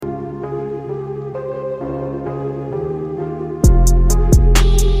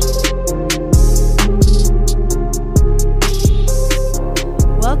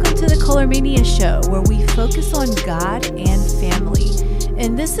Armenia Show, where we focus on God and family.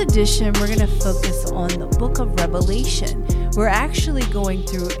 In this edition, we're going to focus on the book of Revelation. We're actually going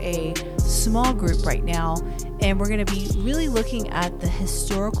through a small group right now, and we're going to be really looking at the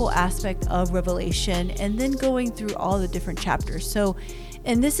historical aspect of Revelation and then going through all the different chapters. So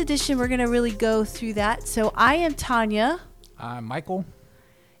in this edition, we're going to really go through that. So I am Tanya. I'm Michael.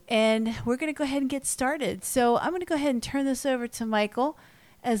 And we're going to go ahead and get started. So I'm going to go ahead and turn this over to Michael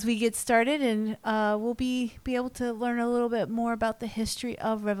as we get started, and we'll be able to learn a little bit more about the history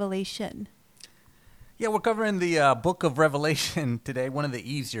of Revelation. Yeah, we're covering the book of Revelation today, one of the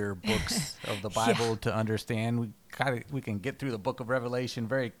easier books of the Bible to understand. We can get through the book of Revelation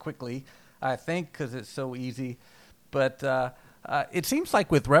very quickly, I think, because it's so easy. But it seems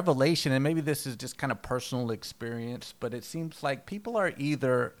like with Revelation, and maybe this is just kind of personal experience, but it seems like people are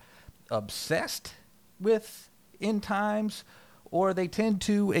either obsessed with end times or they tend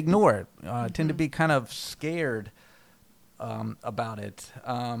to ignore it, tend to be kind of scared about it.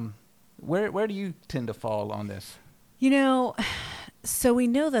 Where do you tend to fall on this? So we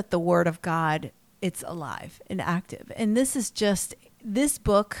know that the Word of God, it's alive and active. And this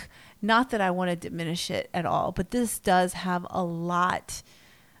book, not that I want to diminish it at all, but this does have a lot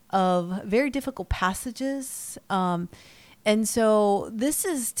of very difficult passages. And so this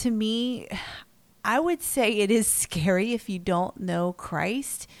is, to me, I would say it is scary if you don't know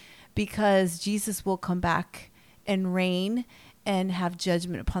Christ, because Jesus will come back and reign and have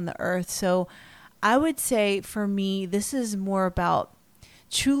judgment upon the earth. So I would say for me, this is more about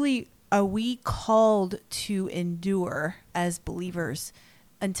truly, are we called to endure as believers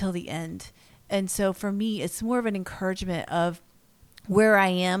until the end? And so for me, it's more of an encouragement of where I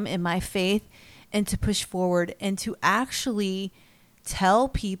am in my faith and to push forward and to actually tell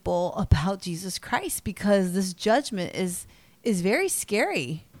people about Jesus Christ, because this judgment is very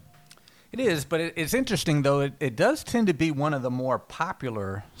scary. It is, but it's interesting, though. It does tend to be one of the more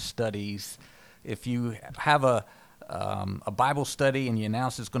popular studies. If you have a Bible study and you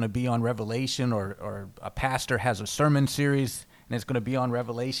announce it's going to be on Revelation, or a pastor has a sermon series and it's going to be on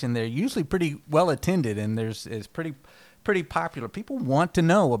Revelation, they're usually pretty well attended, and it's pretty popular. People want to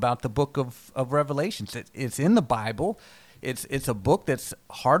know about the book of Revelations. It's in the Bible. It's a book that's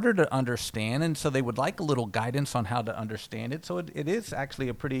harder to understand, and so they would like a little guidance on how to understand it. So it is actually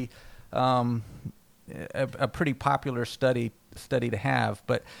a pretty popular study to have.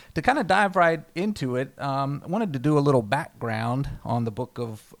 But to kind of dive right into it, I wanted to do a little background on the book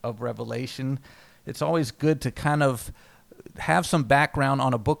of Revelation. It's always good to kind of have some background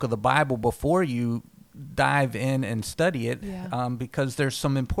on a book of the Bible before you dive in and study it, because there's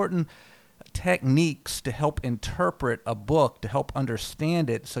some important techniques to help interpret a book, to help understand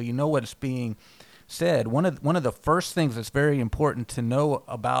it, so you know what's being said. One of the first things that's very important to know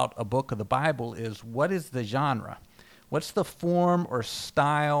about a book of the Bible is, what is the genre? What's the form or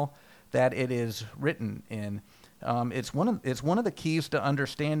style that it is written in? It's one of the keys to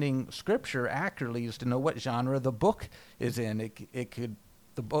understanding Scripture accurately, is to know what genre the book is in.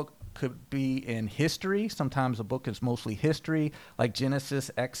 The book could be in history. Sometimes a book is mostly history, like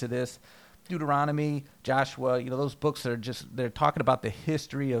Genesis, Exodus, Deuteronomy, Joshua. Those books that they're talking about the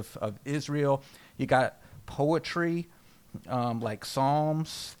history of Israel. You got poetry, like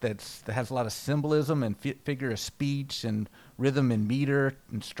Psalms, that has a lot of symbolism and figure of speech and rhythm and meter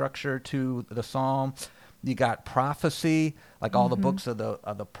and structure to the psalm. You got prophecy, like all the books of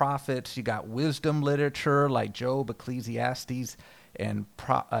the prophets. You got wisdom literature, like Job, Ecclesiastes, and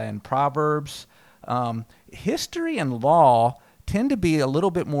Proverbs. History and law tend to be a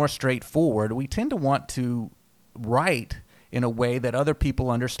little bit more straightforward. We tend to want to write in a way that other people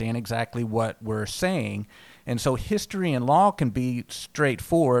understand exactly what we're saying. And so history and law can be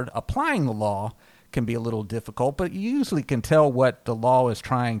straightforward. Applying the law can be a little difficult, but you usually can tell what the law is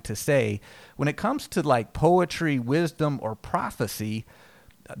trying to say. When it comes to like poetry, wisdom, or prophecy,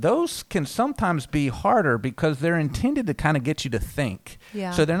 those can sometimes be harder because they're intended to kind of get you to think.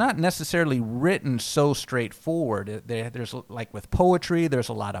 Yeah. So they're not necessarily written so straightforward. There's, like with poetry, there's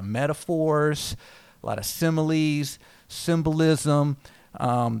a lot of metaphors, a lot of similes, symbolism,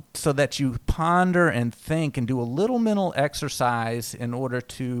 so that you ponder and think and do a little mental exercise in order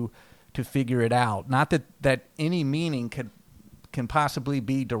to figure it out. Not that any meaning can possibly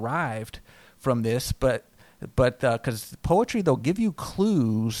be derived from this, but because poetry, they'll give you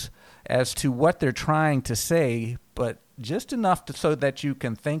clues as to what they're trying to say, but just enough so that you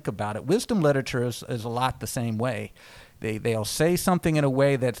can think about it. Wisdom literature is a lot the same way. They'll say something in a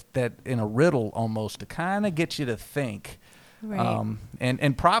way that in a riddle almost, to kind of get you to think. Right.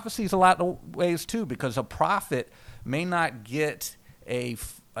 And prophecy is a lot of ways too, because a prophet may not get a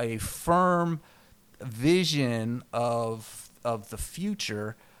a firm vision of the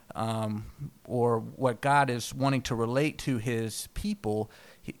future, or what God is wanting to relate to His people,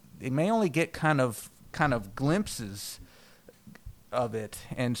 they may only get kind of glimpses of it,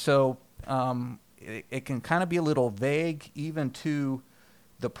 and so it can kind of be a little vague even to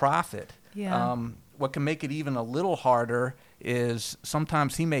the prophet. Yeah. What can make it even a little harder is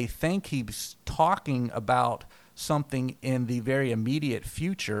sometimes he may think he's talking about something in the very immediate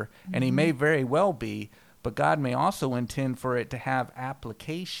future, and he may very well be, but God may also intend for it to have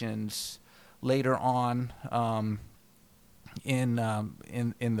applications later on in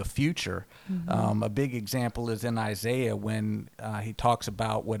the future. A big example is in Isaiah when he talks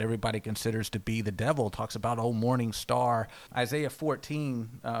about what everybody considers to be the devil, talks about old morning star. Isaiah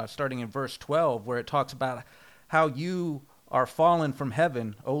 14, starting in verse 12, where it talks about how you are fallen from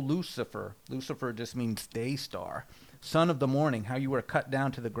heaven, O Lucifer. Lucifer just means day star. Son of the morning, how you are cut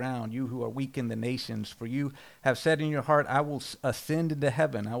down to the ground, you who are weak in the nations. For you have said in your heart, I will ascend into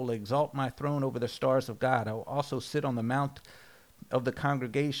heaven. I will exalt my throne over the stars of God. I will also sit on the mount of the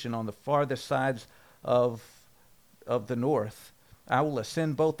congregation on the farthest sides of the north. I will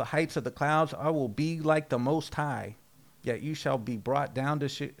ascend both the heights of the clouds. I will be like the Most High. Yet you shall be brought down to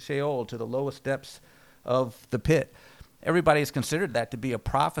Sheol, to the lowest depths of the pit. Everybody has considered that to be a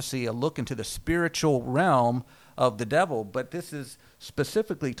prophecy, a look into the spiritual realm of the devil, but this is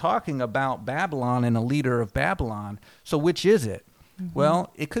specifically talking about Babylon and a leader of Babylon. So which is it?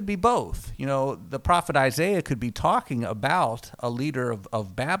 Well, it could be both. You know, the prophet Isaiah could be talking about a leader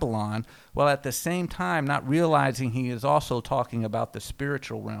of Babylon, while at the same time not realizing he is also talking about the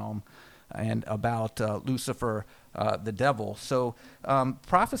spiritual realm and about Lucifer, the devil. So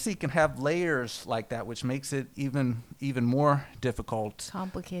prophecy can have layers like that, which makes it even more difficult,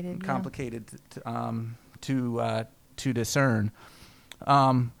 complicated to discern.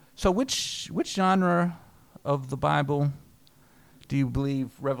 So which genre of the Bible do you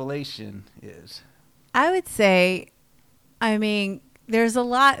believe Revelation is? I would say, I mean, there's a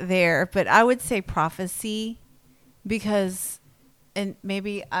lot there, but I would say prophecy, because, and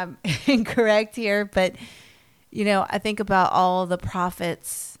maybe I'm incorrect here, but, you know, I think about all the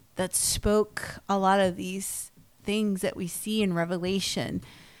prophets that spoke a lot of these things that we see in Revelation.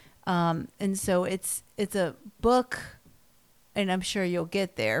 And so it's a book, and I'm sure you'll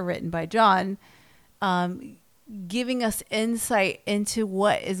get there, written by John, giving us insight into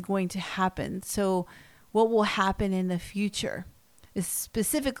what is going to happen. So what will happen in the future is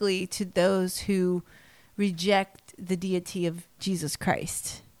specifically to those who reject the deity of Jesus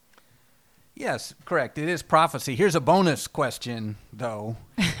Christ. Yes, correct. It is prophecy. Here's a bonus question, though,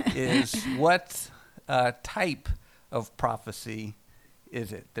 is what type of prophecy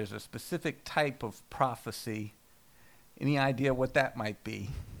is it? There's a specific type of prophecy. Any idea what that might be?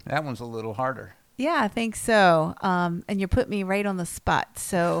 That one's a little harder. Yeah, I think so. And you put me right on the spot.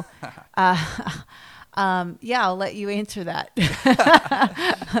 So, yeah, I'll let you answer that.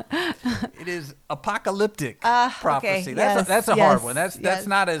 It is apocalyptic prophecy. Okay. That's a hard one. That's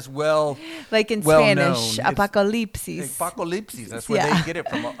not as well like in well Spanish, known. apocalypsis. Apocalypsis. That's where they get it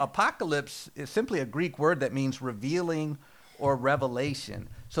from. Apocalypse is simply a Greek word that means revealing or revelation.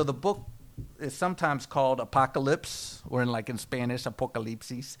 So the book is sometimes called Apocalypse, or in Spanish,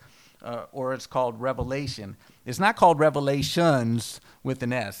 Apocalipsis. Or it's called Revelation. It's not called Revelations with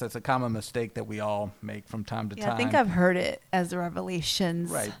an S. That's a common mistake that we all make from time to time. I think I've heard it as Revelations.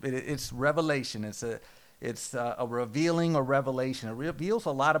 Right. It's Revelation. It's a revealing or revelation. It reveals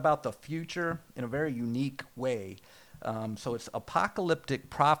a lot about the future in a very unique way. So it's apocalyptic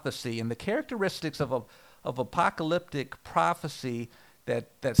prophecy, and the characteristics of apocalyptic prophecy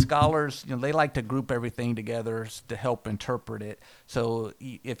that scholars, they like to group everything together to help interpret it. So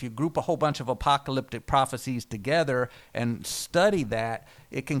if you group a whole bunch of apocalyptic prophecies together and study that,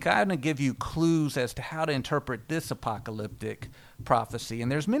 it can kind of give you clues as to how to interpret this apocalyptic prophecy.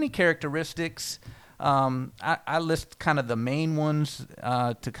 And there's many characteristics. I list kind of the main ones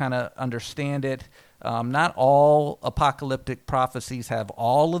to kind of understand it. Not all apocalyptic prophecies have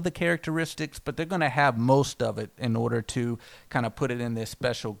all of the characteristics, but they're going to have most of it in order to kind of put it in this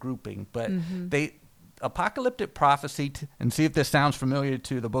special grouping. But apocalyptic prophecy, and see if this sounds familiar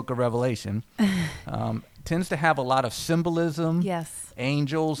to the book of Revelation, tends to have a lot of symbolism,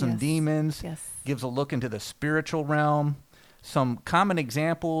 angels and demons, gives a look into the spiritual realm. Some common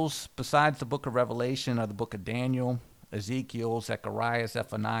examples besides the book of Revelation are the book of Daniel, Ezekiel, Zechariah,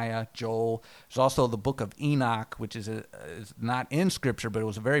 Zephaniah, Joel. There's also the book of Enoch, which is not in Scripture, but it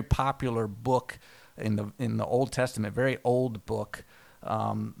was a very popular book in the Old Testament, very old book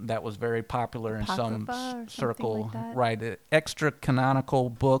that was very popular in some Apocrypha or circle. something like that? Right, extra canonical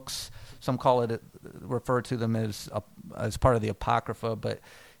books. Some call it, refer to them as part of the Apocrypha, but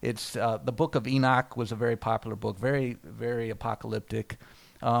it's the Book of Enoch was a very popular book, very, very apocalyptic.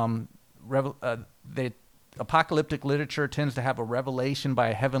 The apocalyptic literature tends to have a revelation by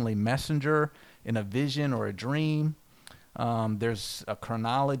a heavenly messenger in a vision or a dream. There's a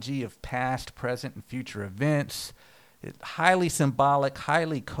chronology of past, present, and future events. It's highly symbolic,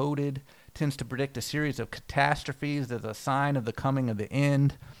 highly coded, tends to predict a series of catastrophes as a sign of the coming of the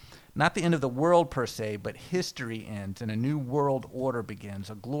end. Not the end of the world per se, but history ends and a new world order begins,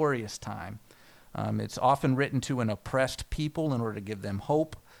 a glorious time. It's often written to an oppressed people in order to give them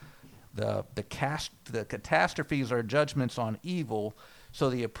hope. The catastrophes are judgments on evil, so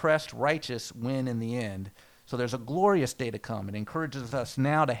the oppressed righteous win in the end. So there's a glorious day to come. It encourages us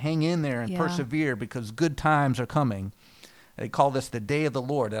now to hang in there and persevere because good times are coming. They call this the day of the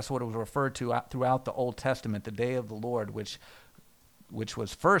Lord. That's what it was referred to throughout the Old Testament, the day of the Lord, which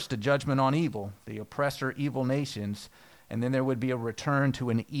was first a judgment on evil, the oppressor, evil nations, and then there would be a return to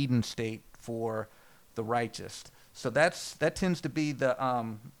an Eden state for the righteous. So that tends to be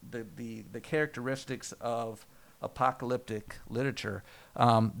the characteristics of apocalyptic literature.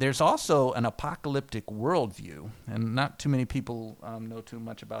 There's also an apocalyptic worldview, and not too many people know too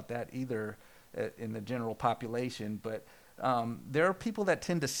much about that either in the general population, but there are people that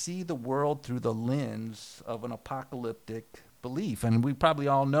tend to see the world through the lens of an apocalyptic belief, and we probably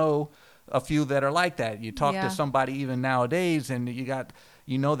all know a few that are like that. You talk to somebody even nowadays, and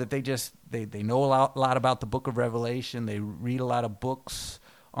you know that they know a lot about the book of Revelation. They read a lot of books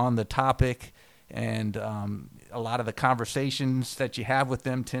on the topic, and a lot of the conversations that you have with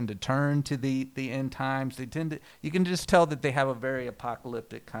them tend to turn to the end times. You can just tell that they have a very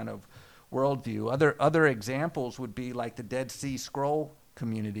apocalyptic kind of worldview. Other examples would be like the Dead Sea Scroll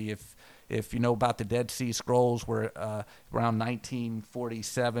community. If you know about the Dead Sea Scrolls, where around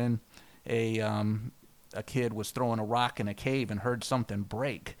 1947, a kid was throwing a rock in a cave and heard something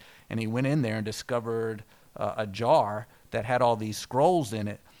break, and he went in there and discovered a jar that had all these scrolls in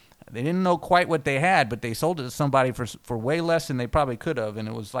it. They didn't know quite what they had, but they sold it to somebody for way less than they probably could have, and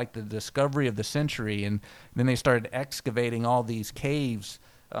it was like the discovery of the century. And then they started excavating all these caves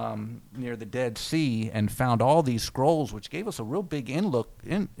near the Dead Sea and found all these scrolls, which gave us a real big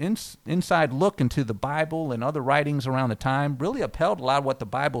inside look into the Bible and other writings around the time. Really upheld a lot of what the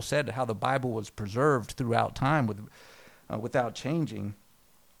Bible said, how the Bible was preserved throughout time without changing.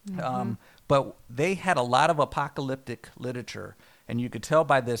 Mm-hmm. But they had a lot of apocalyptic literature, and you could tell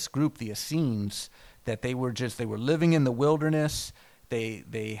by this group, the Essenes, that they were living in the wilderness.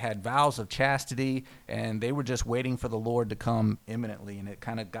 They had vows of chastity, and they were just waiting for the Lord to come imminently, and it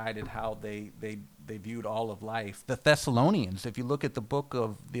kind of guided how they viewed all of life. The Thessalonians, if you look at the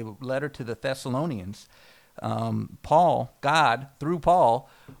letter to the Thessalonians, God, through Paul,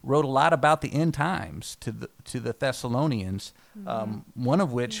 wrote a lot about the end times to the Thessalonians, one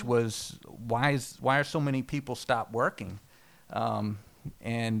of which was, why are so many people stopped working?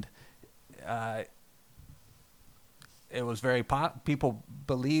 It was people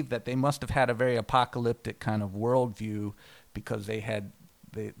believed that they must have had a very apocalyptic kind of worldview because that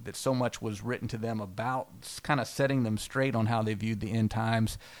so much was written to them about kind of setting them straight on how they viewed the end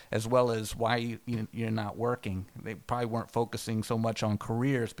times, as well as why you're not working. They probably weren't focusing so much on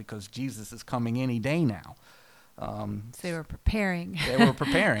careers because Jesus is coming any day now. So they were preparing. So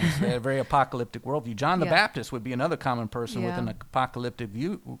they had a very apocalyptic worldview. John the Baptist would be another common person with an apocalyptic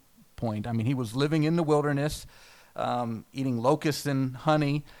viewpoint. I mean, he was living in the wilderness, eating locusts and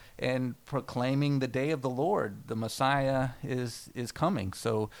honey, and proclaiming the day of the Lord. The Messiah is coming.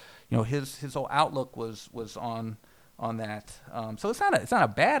 So, his whole outlook was on that. So it's not a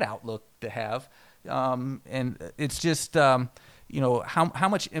bad outlook to have, and it's just how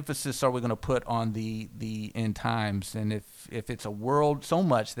much emphasis are we going to put on the end times, and if it's a world, so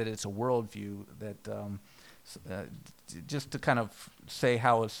much that it's a worldview that. Just to kind of say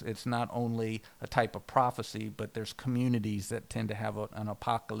how it's not only a type of prophecy, but there's communities that tend to have an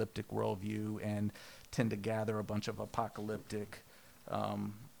apocalyptic worldview and tend to gather a bunch of apocalyptic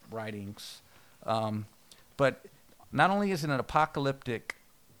writings. But not only is it an apocalyptic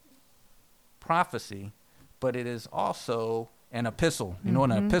prophecy, but it is also an epistle. You know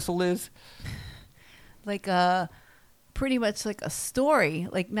what an epistle is? Pretty much like a story,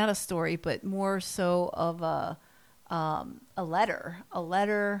 like not a story, but more so of a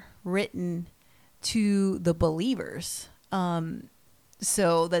letter written to the believers,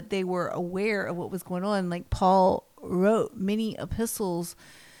 so that they were aware of what was going on. Like Paul wrote many epistles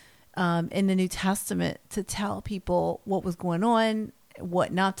in the New Testament to tell people what was going on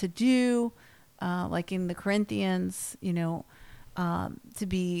what not to do, like in the Corinthians, to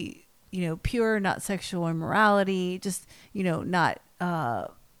be, pure, not sexual immorality, just, not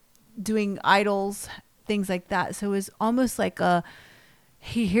doing idols, things like that. So it was almost like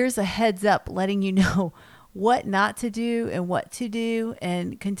here's a heads up letting you know what not to do and what to do,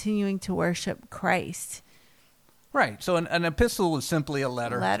 and continuing to worship Christ. Right. So an epistle is simply a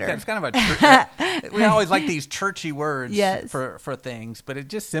letter. Letter. It's kind of a we always like these churchy words Yes. for things, but it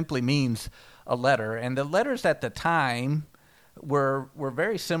just simply means a letter. And the letters at the time were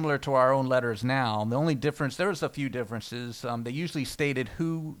very similar to our own letters now. The only difference, there was a few differences. They usually stated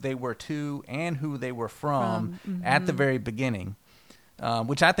who they were to and who they were from at the very beginning.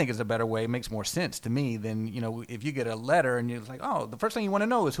 Which I think is a better way. It makes more sense to me than, if you get a letter and you're like, oh, the first thing you want to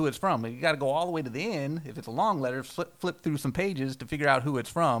know is who it's from. You got to go all the way to the end. If it's a long letter, flip through some pages to figure out who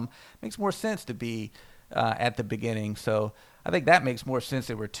it's from. It makes more sense to be at the beginning. So I think that makes more sense.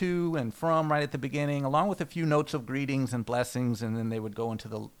 They were to and from right at the beginning, along with a few notes of greetings and blessings, and then they would go into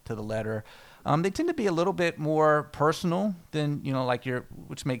the letter. They tend to be a little bit more personal than,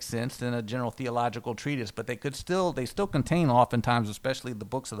 which makes sense, than a general theological treatise, but they still contain oftentimes, especially the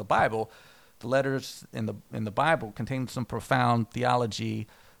books of the Bible, the letters in the Bible contain some profound theology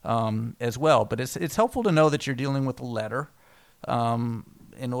as well. But it's helpful to know that you're dealing with a letter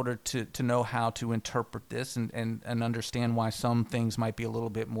in order to know how to interpret this and understand why some things might be a little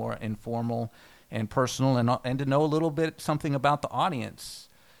bit more informal and personal, and to know a little bit something about the audience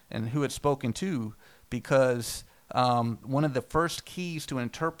and who it's spoken to, because one of the first keys to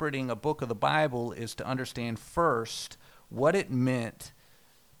interpreting a book of the Bible is to understand first what it meant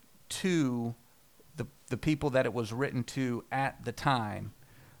to the people that it was written to at the time.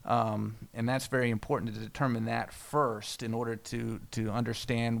 And that's very important to determine that first in order to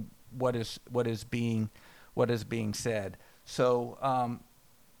understand what is being said. So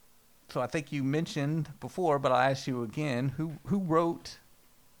I think you mentioned before, but I'll ask you again, who wrote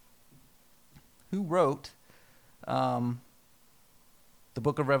the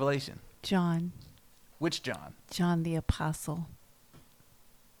book of Revelation? John. Which John? John the Apostle.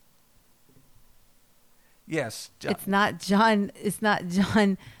 Yes. John. It's not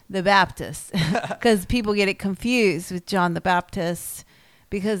John the Baptist, because people get it confused with John the Baptist,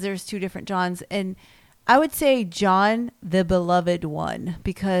 because there's two different Johns. And I would say John the Beloved One,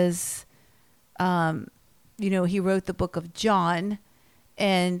 because he wrote the book of John,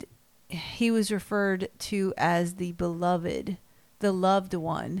 and he was referred to as the beloved, the loved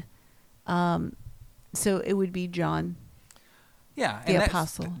one. So it would be John. Yeah, the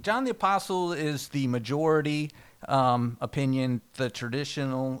Apostle. John the Apostle is the majority opinion, the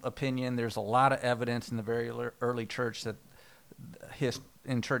traditional opinion. There's a lot of evidence in the very early church that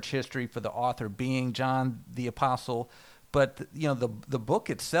in church history for the author being John the Apostle. But the book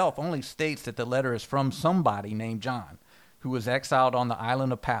itself only states that the letter is from somebody named John, who was exiled on the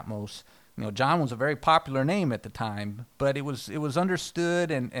island of Patmos. John was a very popular name at the time, but it was understood,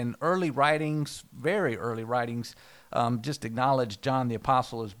 and early writings, very early writings, just acknowledged John the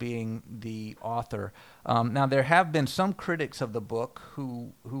Apostle as being the author. Now, there have been some critics of the book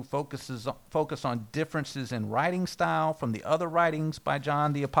who focus on differences in writing style from the other writings by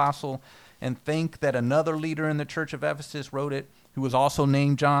John the Apostle, and think that another leader in the Church of Ephesus wrote it, who was also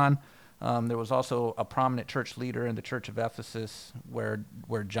named John. There was also a prominent church leader in the Church of Ephesus where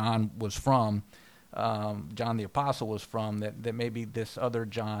John was from, John the Apostle was from, that maybe this other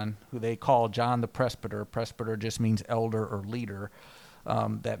John, who they call John the Presbyter — presbyter just means elder or leader —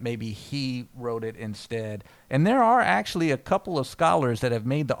 that maybe he wrote it instead. And there are actually a couple of scholars that have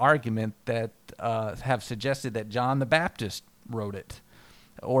made the argument that have suggested that John the Baptist wrote it,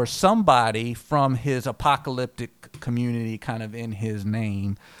 or somebody from his apocalyptic community kind of in his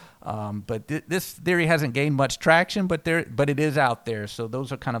name. But this theory hasn't gained much traction, but it is out there. So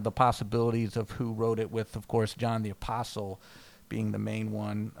those are kind of the possibilities of who wrote it, with, of course, John the Apostle being the main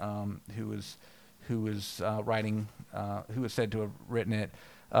one, who is writing, who is said to have written it.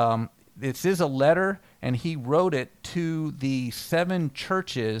 This is a letter, and he wrote it to the 7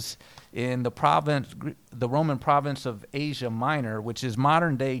 churches in the Roman province of Asia Minor, which is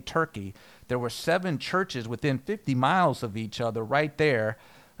modern day Turkey. There were 7 churches within 50 miles of each other, right there.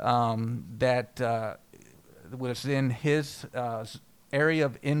 That was in his area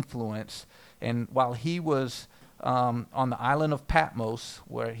of influence. And while he was on the island of Patmos,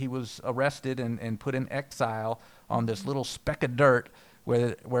 where he was arrested and put in exile on this little speck of dirt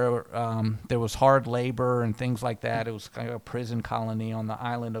where there was hard labor and things like that. It was kind of a prison colony on the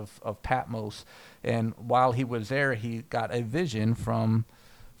island of Patmos. And while he was there, he got a vision from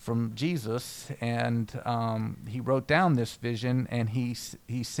from Jesus, and he wrote down this vision, and he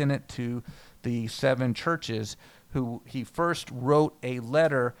sent it to the 7 churches, who he first wrote a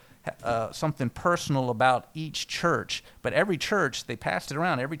letter, something personal about each church. But every church, they passed it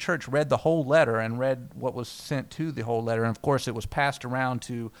around. Every church read the whole letter and read what was sent to the whole letter. And, of course, it was passed around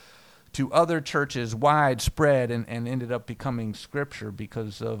to other churches widespread, and ended up becoming scripture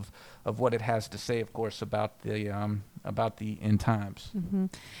because of what it has to say, of course, about the end times. Mm-hmm.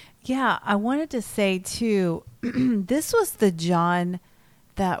 Yeah, I wanted to say, too, this was the John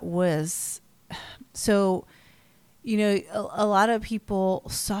that was... So, a lot of people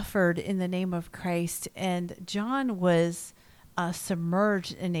suffered in the name of Christ, and John was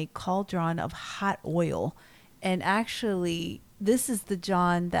submerged in a cauldron of hot oil. And actually, this is the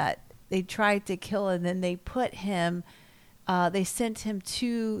John that they tried to kill, and then they put him, they sent him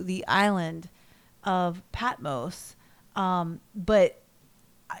to the island of Patmos. But,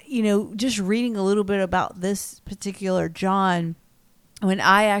 just reading a little bit about this particular John, when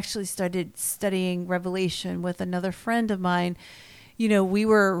I actually started studying Revelation with another friend of mine, we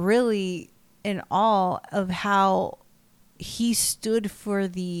were really in awe of how he stood for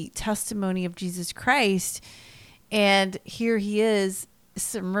the testimony of Jesus Christ. And here he is,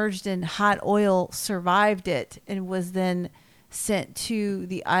 submerged in hot oil, survived it, and was then sent to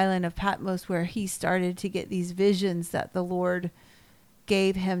the island of Patmos, where he started to get these visions that the Lord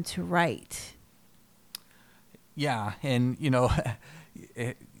gave him to write. Yeah, and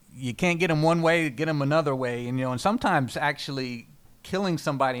you can't get them one way, get them another way, and sometimes actually killing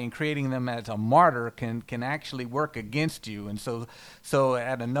somebody and creating them as a martyr can actually work against you. And so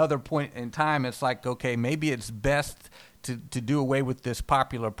at another point in time, it's like, okay, maybe it's best to do away with this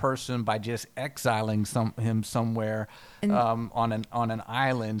popular person by just exiling him somewhere on an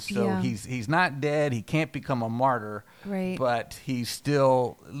island. So yeah. he's not dead. He can't become a martyr, right? But he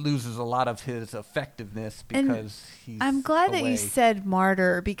still loses a lot of his effectiveness because I'm glad away. that you said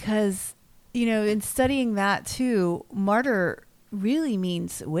martyr, because in studying that too, martyr really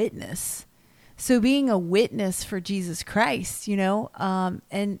means witness. So being a witness for Jesus Christ,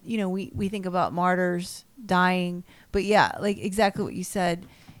 and we think about martyrs dying, but yeah, like exactly what you said,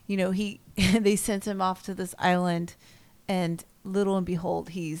 they sent him off to this island, and little and behold,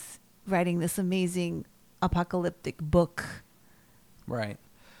 he's writing this amazing apocalyptic book. Right.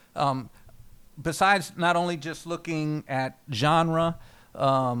 Besides not only just looking at genre,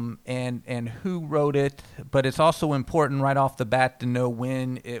 and who wrote it, but it's also important right off the bat to know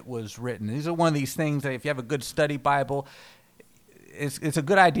when it was written. These are one of these things that if you have a good study Bible, it's a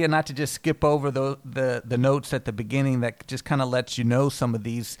good idea not to just skip over the notes at the beginning that just kind of lets you know some of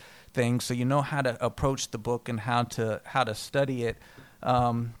these things, so you know how to approach the book and how to study it.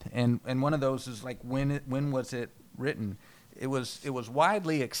 And one of those is like when was it written? It was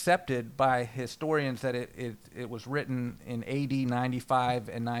widely accepted by historians that it was written in AD 95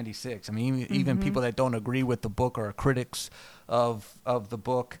 and 96. I mean, even people that don't agree with the book or are critics of the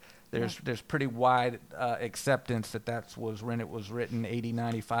book, there's pretty wide acceptance that was when it was written, AD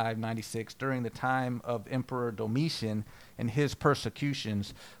 95, 96, during the time of Emperor Domitian and his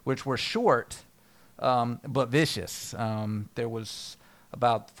persecutions, which were short but vicious. There was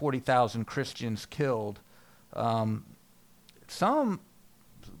about 40,000 Christians killed. Some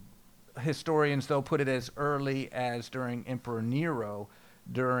historians, though, put it as early as during Emperor Nero,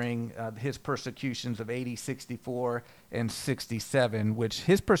 during his persecutions of AD 64 and 67, which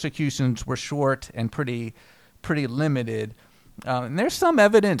his persecutions were short and pretty limited. And there's some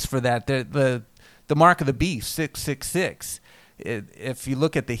evidence for that. The mark of the beast, 666. If you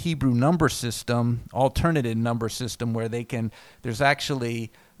look at the Hebrew number system, alternative number system, where there's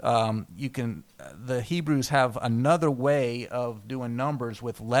actually the Hebrews have another way of doing numbers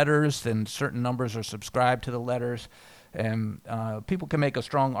with letters, and certain numbers are subscribed to the letters. And people can make a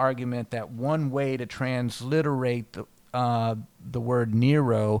strong argument that one way to transliterate the word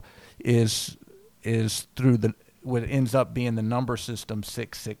Nero is through what ends up being the number system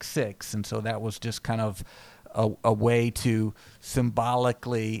 666, and so that was just kind of a way to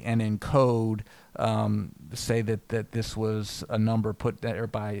symbolically and encode say that this was a number put there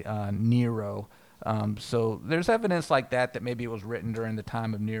by Nero. So there's evidence like that maybe it was written during the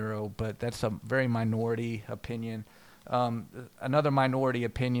time of Nero, but that's a very minority opinion. Another minority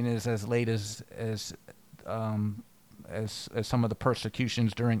opinion is as late as some of the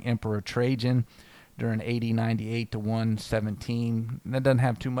persecutions during Emperor Trajan during AD 98 to 117. That doesn't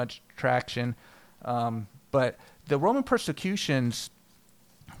have too much traction. But the Roman persecutions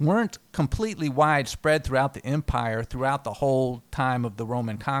weren't completely widespread throughout the empire throughout the whole time of the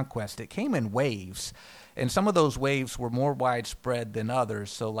Roman conquest. It came in waves. and some of those waves were more widespread than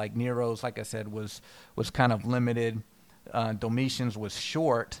others. So like Nero's, like I said, was kind of limited. Domitian's was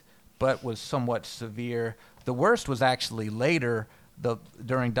short, but was somewhat severe. The worst was actually later,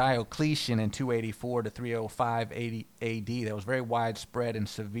 during Diocletian in 284 to 305 AD. That was very widespread and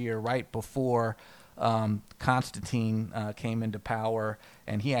severe right before Constantine came into power,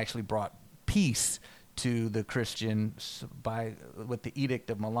 and he actually brought peace to the Christians with the Edict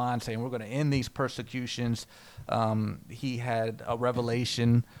of Milan, saying we're going to end these persecutions. He had a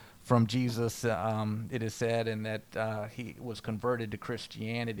revelation from Jesus, it is said, and that he was converted to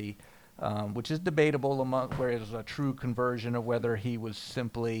Christianity, which is debatable among where it was a true conversion or whether he was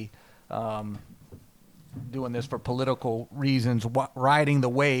simply doing this for political reasons, riding the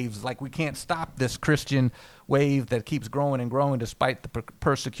waves. Like, we can't stop this Christian wave that keeps growing and growing despite the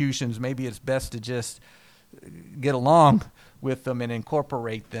persecutions. Maybe it's best to just get along with them and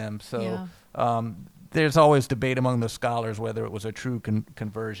incorporate them. So there's always debate among the scholars whether it was a true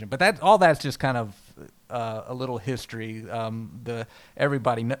conversion. But all that's just kind of a little history.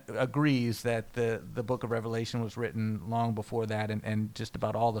 Everybody agrees that the book of Revelation was written long before that, and just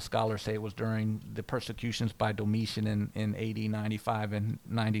about all the scholars say it was during the persecutions by Domitian in AD 95 and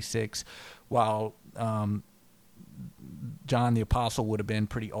 96, while John the Apostle would have been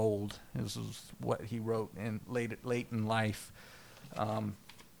pretty old. This is what he wrote in late in life.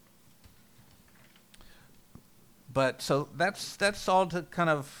 But so that's all to kind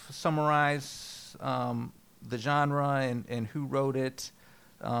of summarize the genre and who wrote it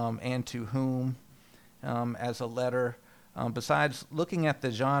and to whom as a letter. Besides looking at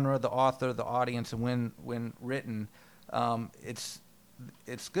the genre, the author, the audience, and when written, it's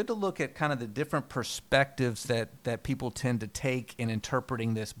good to look at kind of the different perspectives that people tend to take in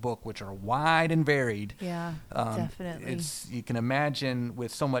interpreting this book, which are wide and varied. Yeah, definitely. You can imagine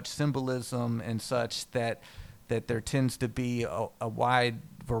with so much symbolism and such that there tends to be a wide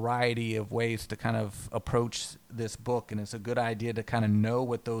variety of ways to kind of approach this book, and it's a good idea to kind of know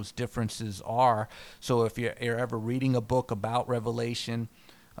what those differences are. So if you're ever reading a book about Revelation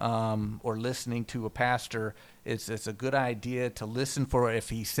or listening to a pastor, it's a good idea to listen for if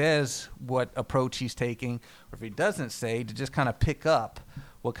he says what approach he's taking, or if he doesn't say, to just kind of pick up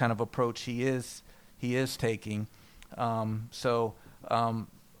what kind of approach he is taking. One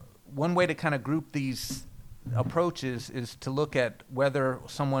way to kind of group these approaches is to look at whether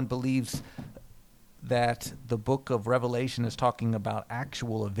someone believes that the book of Revelation is talking about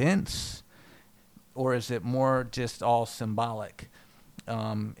actual events, or is it more just all symbolic?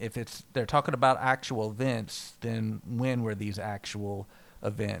 If they're talking about actual events, then when were these actual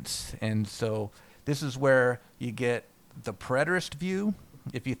events? And so this is where you get the preterist view.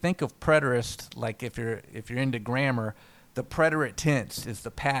 If you think of preterist, like if you're into grammar, the preterite tense is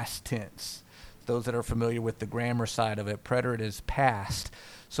the past tense. Those that are familiar with the grammar side of it, preterite is past.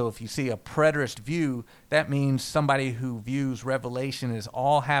 So if you see a preterist view, that means somebody who views Revelation as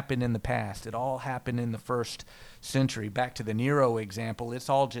all happened in the past. It all happened in the first century. Back to the Nero example, it's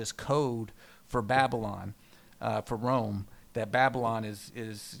all just code for Babylon, for Rome. That Babylon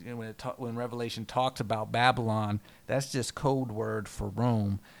is when Revelation talks about Babylon, that's just code word for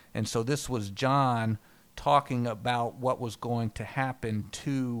Rome. And so this was John talking about what was going to happen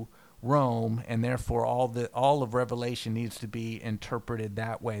to Rome, and therefore all of Revelation needs to be interpreted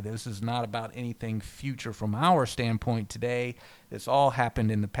that way. This is not about anything future from our standpoint today. It's all happened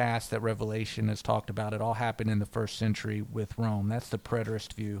in the past that Revelation has talked about. It all happened in the first century with Rome. That's the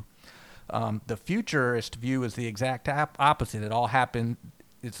preterist view. The futurist view is the exact opposite. It all happened.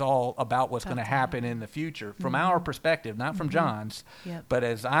 It's all about what's going to happen in the future from our perspective, not from John's. Yep. But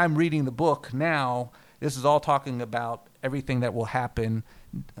as I'm reading the book now, this is all talking about everything that will happen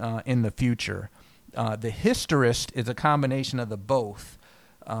in the future. The historist is a combination of the both.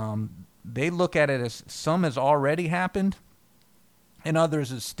 They look at it as some has already happened and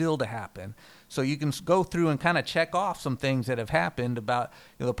others is still to happen. So you can go through and kind of check off some things that have happened about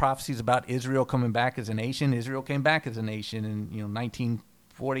the prophecies about Israel coming back as a nation. Israel came back as a nation in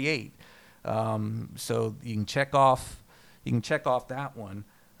 1948. So you can check off that one.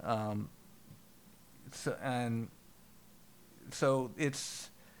 So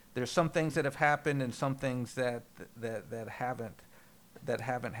there's some things that have happened and some things that haven't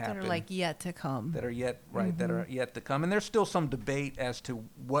happened. That are like yet to come. That are yet to come. And there's still some debate as to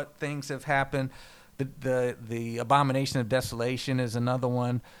what things have happened. The abomination of desolation is another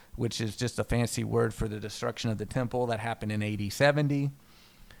one, which is just a fancy word for the destruction of the temple that happened in AD 70.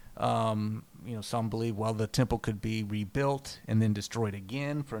 Some believe, the temple could be rebuilt and then destroyed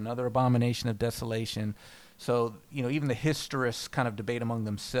again for another abomination of desolation. So, even the historists kind of debate among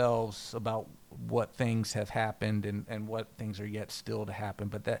themselves about what things have happened and what things are yet still to happen.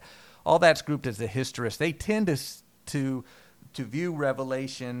 But all that's grouped as the historists. They tend to view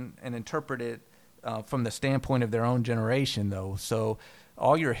Revelation and interpret it from the standpoint of their own generation, though. So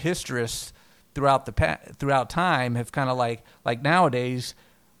all your historists throughout time have kind of like nowadays,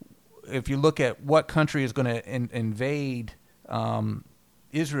 if you look at what country is going to invade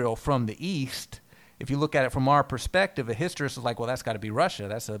Israel from the east, if you look at it from our perspective, a historist is like, well, that's got to be Russia.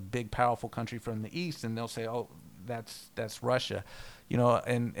 That's a big, powerful country from the east, and they'll say, oh, that's Russia,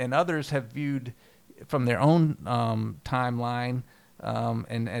 and others have viewed from their own timeline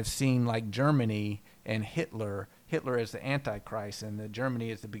and have seen like Germany and Hitler as the Antichrist, and the Germany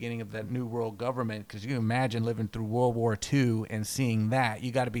is the beginning of that new world government. Because you imagine living through World War II and seeing that,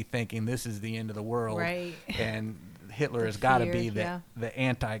 you got to be thinking this is the end of the world, right? And Hitler has got to be the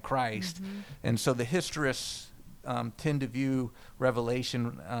Antichrist. Mm-hmm. And so the historists tend to view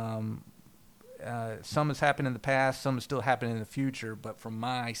Revelation, some has happened in the past, some is still happening in the future, but from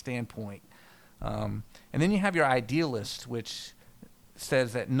my standpoint. And then you have your idealist, which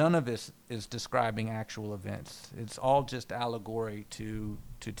says that none of this is describing actual events. It's all just allegory to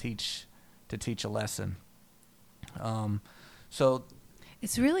teach a lesson. So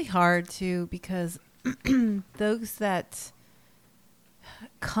it's really hard too, because those that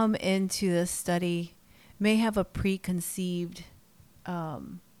come into this study may have a preconceived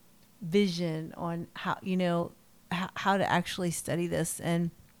vision on how to actually study this,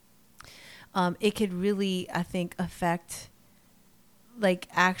 and it could really, I think, affect like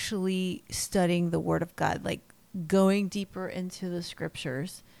actually studying the Word of God, like going deeper into the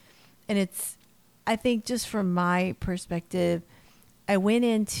scriptures. And it's, I think, just from my perspective, I went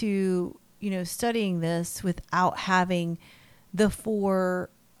into studying this without having the four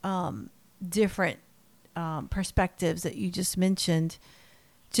different perspectives that you just mentioned,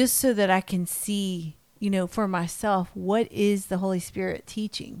 just so that I can see, for myself, what is the Holy Spirit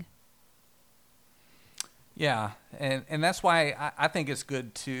teaching. Yeah, and that's why I think it's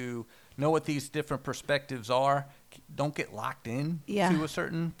good to know what these different perspectives are. Don't get locked in to a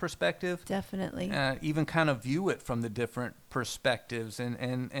certain perspective. Definitely. Even kind of view it from the different perspectives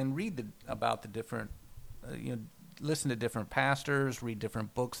and read about the different, listen to different pastors, read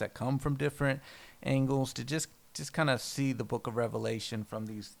different books that come from different angles to just kind of see the book of Revelation from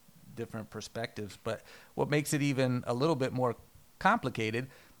these different perspectives. But what makes it even a little bit more complicated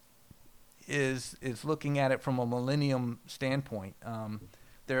is looking at it from a millennium standpoint.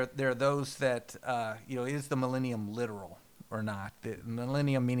 There are those that is the millennium literal or not? The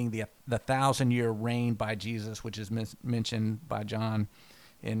millennium meaning the 1,000-year reign by Jesus, which is mentioned by John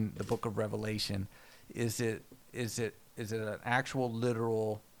in the book of Revelation. Is it an actual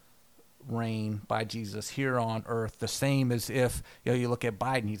literal reign by Jesus here on earth, the same as if you look at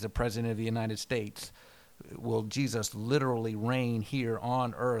Biden, he's the president of the United States. Will Jesus literally reign here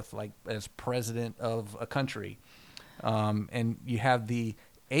on earth, like as president of a country? And you have the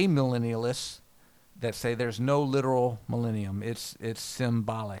amillennialists that say there's no literal millennium. It's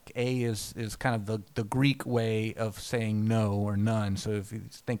symbolic. A is kind of the Greek way of saying no or none. So if you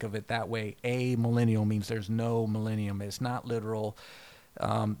think of it that way, a millennial means there's no millennium. It's not literal.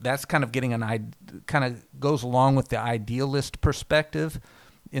 That's kind of kind of goes along with the idealist perspective,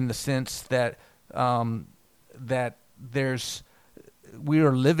 in the sense that we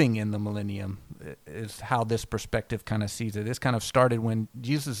are living in the millennium, is how this perspective kind of sees it. This kind of started when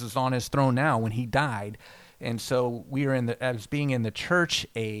Jesus is on his throne now, when he died. And so we are as being in the church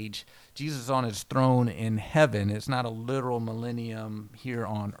age, Jesus is on his throne in heaven. It's not a literal millennium here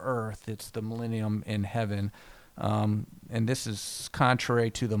on earth. It's the millennium in heaven. And this is contrary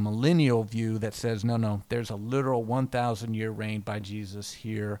to the millennial view that says, no, there's a literal 1,000-year reign by Jesus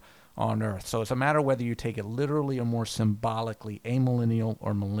here on earth. So it's a matter of whether you take it literally or more symbolically, amillennial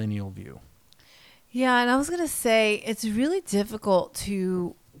or millennial view. Yeah, and I was going to say, it's really difficult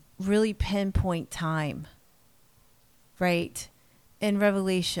to really pinpoint time, right? In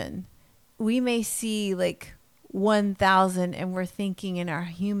Revelation, we may see like 1,000 and we're thinking in our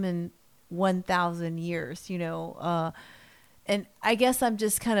human 1,000 years, and I guess I'm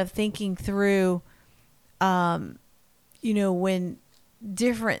just kind of thinking through, when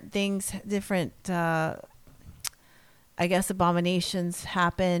different things, I guess abominations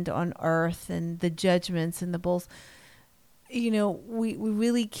happened on earth and the judgments and the bowls, we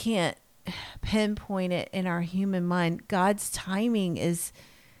really can't pinpoint it in our human mind. God's timing is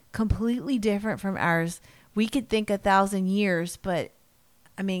completely different from ours. We could think 1,000 years, but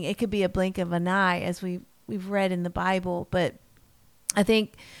I mean, it could be a blink of an eye, as we've read in the Bible. But I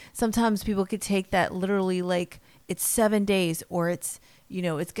think sometimes people could take that literally, like it's 7 days, or it's,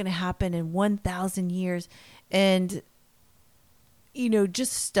 it's going to happen in 1,000 years. And,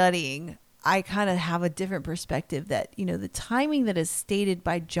 just studying, I kind of have a different perspective that, the timing that is stated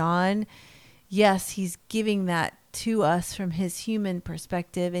by John, yes, he's giving that to us from his human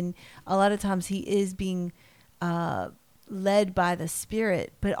perspective. And a lot of times he is being led by the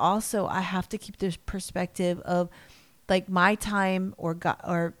Spirit, but also I have to keep this perspective of, like, my time or God,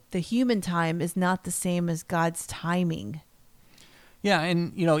 or the human time is not the same as God's timing. Yeah,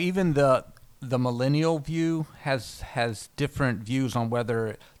 and even the millennial view has different views on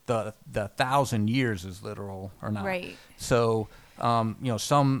whether the 1,000 years is literal or not. Right. So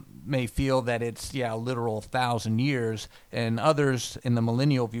some may feel that it's a literal 1,000 years, and others in the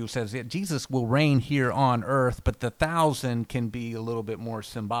millennial view says that Jesus will reign here on earth, but the 1,000 can be a little bit more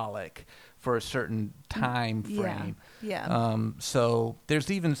symbolic for a certain time frame. Yeah. So there's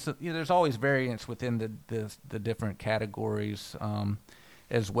there's always variance within the different categories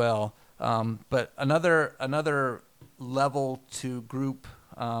as well. But another level to group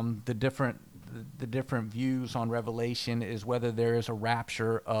the different views on Revelation is whether there is a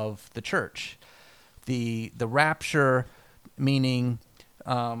rapture of the church. The rapture, meaning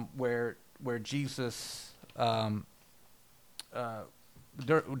where Jesus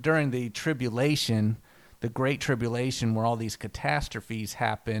during the tribulation, the great tribulation, where all these catastrophes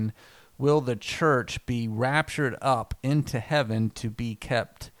happen, will the church be raptured up into heaven to be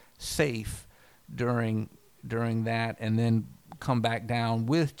kept safe during that, and then come back down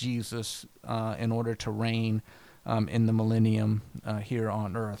with Jesus in order to reign in the millennium here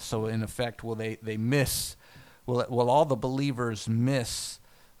on earth. So in effect, will all the believers miss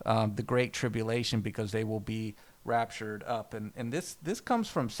the great tribulation because they will be raptured up? And this comes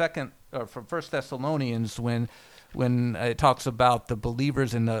from First Thessalonians, when it talks about the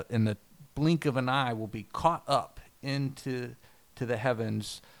believers in the blink of an eye will be caught up into the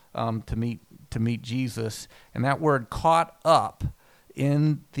heavens to meet Jesus. And that word "caught up"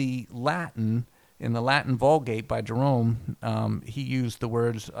 in the Latin Vulgate by Jerome, he used the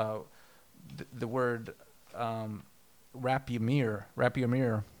word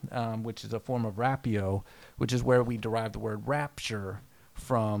rapiamir, which is a form of rapio, which is where we derive the word rapture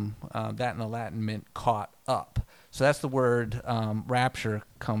from. That in the Latin meant caught up. So that's the word rapture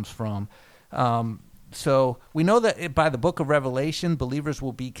comes from. So we know that by the book of Revelation, believers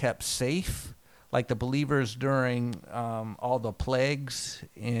will be kept safe, like the believers during all the plagues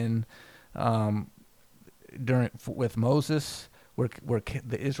with Moses.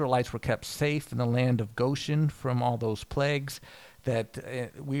 The Israelites were kept safe in the land of Goshen from all those plagues.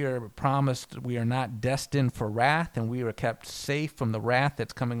 That we are promised we are not destined for wrath, and we are kept safe from the wrath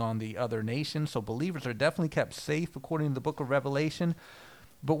that's coming on the other nations. So believers are definitely kept safe according to the book of Revelation.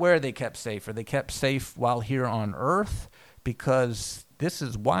 But where are they kept safe? Are they kept safe while here on earth? Because this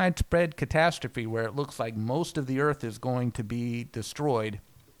is widespread catastrophe where it looks like most of the earth is going to be destroyed,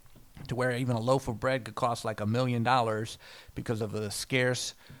 to where even a loaf of bread could cost like $1 million because of the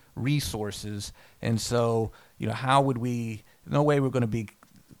scarce resources. And so, no way we're going to be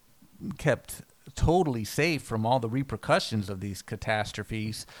kept totally safe from all the repercussions of these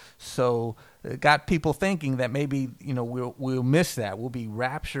catastrophes. So it got people thinking that maybe, we'll miss that. We'll be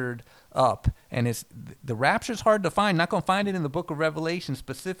raptured up. And the rapture is hard to find. Not going to find it in the book of Revelation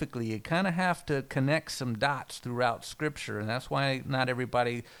specifically. You kind of have to connect some dots throughout Scripture. And that's why not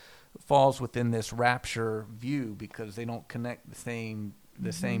everybody falls within this rapture view, because they don't connect the same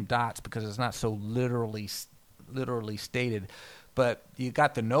dots, because it's not so literally stated. But you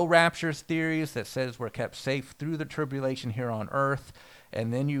got the no rapture theories that says we're kept safe through the tribulation here on earth,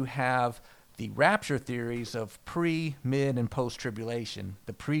 and then you have the rapture theories of pre, mid, and post-tribulation.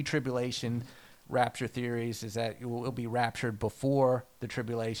 The pre-tribulation rapture theories is that we'll be raptured before the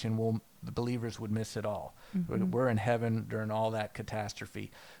tribulation. The believers would miss it all. Mm-hmm. We're in heaven during all that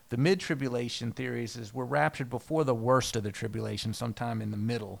catastrophe. The mid-tribulation theories is we're raptured before the worst of the tribulation, sometime in the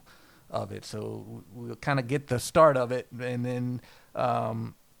middle of it. So we'll kind of get the start of it, and then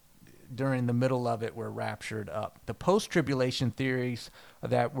during the middle of it, we're raptured up. The post-tribulation theories are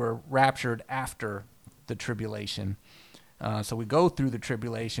that we're raptured after the tribulation. So we go through the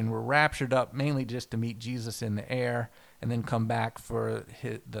tribulation, we're raptured up mainly just to meet Jesus in the air, and then come back for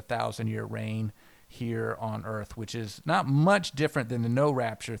the 1,000-year reign here on earth, which is not much different than the no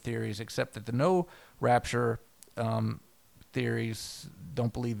rapture theories, except that the no rapture theories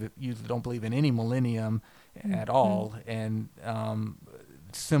usually don't believe in any millennium at all, and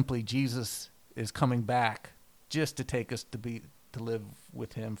simply Jesus is coming back just to take us to live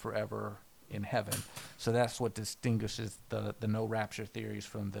with him forever in heaven. So that's what distinguishes the no rapture theories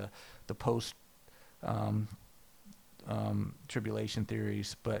from the post tribulation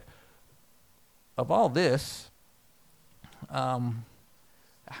theories. But of all this, how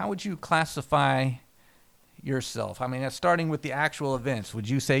would you classify yourself? I mean, starting with the actual events, would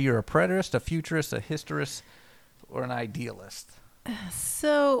you say you're a preterist, a futurist, a historist, or an idealist?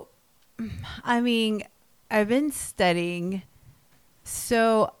 So, I mean, I've been studying,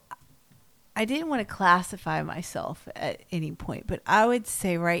 so I didn't want to classify myself at any point, but I would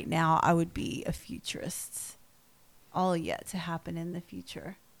say right now I would be a futurist. All yet to happen in the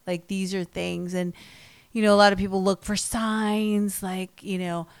future. Like, these are things, and a lot of people look for signs, like,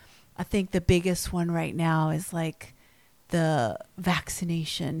 I think the biggest one right now is like the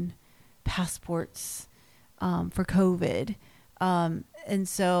vaccination passports for COVID. And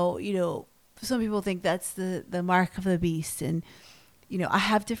so, some people think that's the mark of the beast. And, I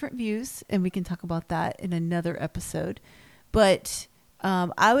have different views, and we can talk about that in another episode. But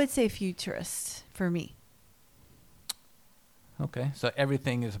I would say futurist for me. Okay, so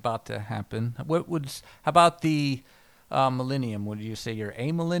everything is about to happen. How about the millennium? Would you say you're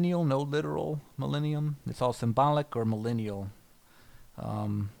amillennial, no literal millennium? It's all symbolic, or millennial, a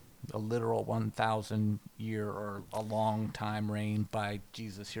literal 1,000 year or a long time reign by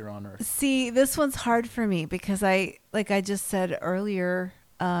Jesus here on earth? See, this one's hard for me because I just said earlier,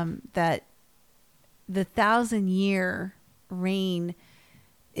 that the 1,000-year reign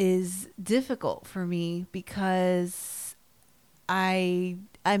is difficult for me because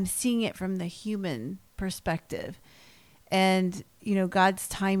I'm seeing it from the human perspective, and God's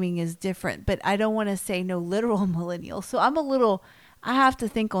timing is different, but I don't want to say no literal millennial. So I have to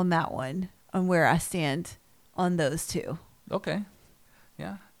think on that one, on where I stand on those two. Okay.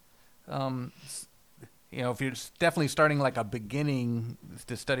 Yeah. If you're definitely starting like a beginning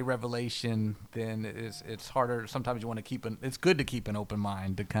to study Revelation, then it's harder. Sometimes you want to it's good to keep an open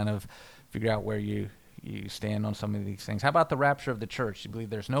mind to kind of figure out where you stand on some of these things. How about the rapture of the church? Do you believe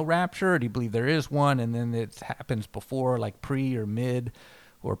there's no rapture, or do you believe there is one, and then it happens before, like pre or mid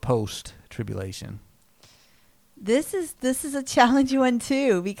or post tribulation? This is a challenging one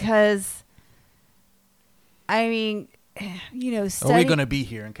too, because I mean, are we going to be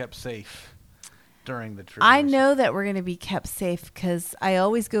here and kept safe during the tribulation? I know that we're going to be kept safe because I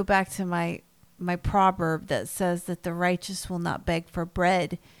always go back to my proverb that says that the righteous will not beg for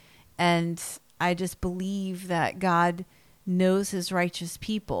bread, and I just believe that God knows his righteous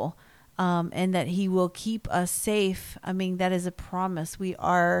people, and that he will keep us safe. I mean, that is a promise. We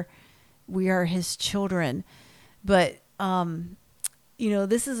are his children. But,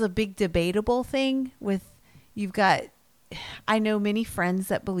 this is a big debatable thing I know many friends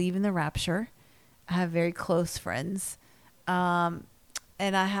that believe in the rapture. I have very close friends. And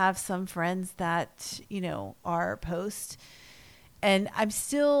I have some friends that, are post. And I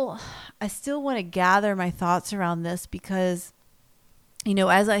still want to gather my thoughts around this because,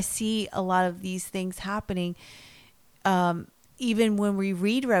 as I see a lot of these things happening, even when we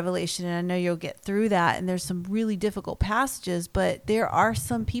read Revelation, and I know you'll get through that, and there's some really difficult passages, but there are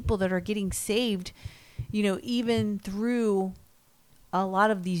some people that are getting saved, even through a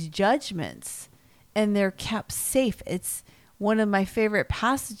lot of these judgments, and they're kept safe. It's one of my favorite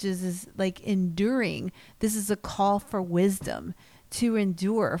passages is like enduring. This is a call for wisdom to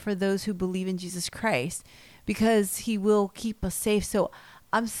endure for those who believe in Jesus Christ, because he will keep us safe. So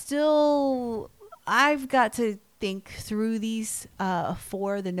I've got to think through these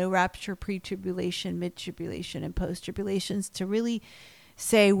for the no rapture, pre-tribulation, mid-tribulation, and post-tribulations to really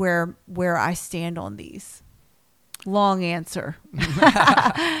say where I stand on these. Long answer.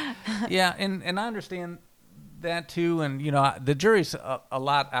 Yeah, and I understand that too, and the jury's a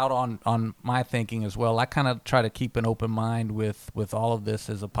lot out on my thinking as well. I kind of try to keep an open mind with all of this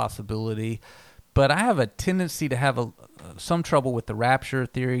as a possibility, but I have a tendency to have some trouble with the rapture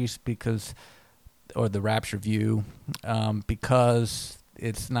theories or the rapture view, because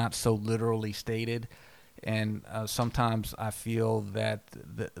it's not so literally stated, and sometimes I feel that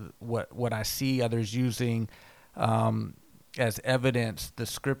what I see others using as evidence, the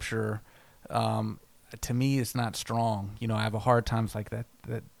scripture, to me is not strong. I have a hard time like that.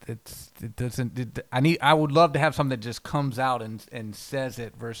 I would love to have something that just comes out and says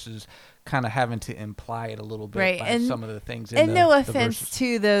it versus kind of having to imply it a little bit, right, by some of the things. And no offense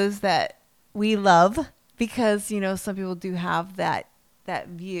to those that we love, because some people do have that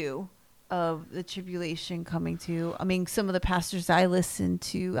view of the tribulation coming to. I mean, some of the pastors I listen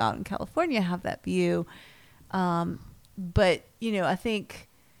to out in California have that view, but I think.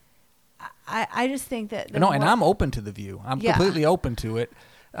 I just think that and I'm open to the view. I'm completely open to it.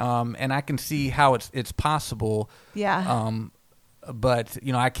 And I can see how it's possible. Yeah. But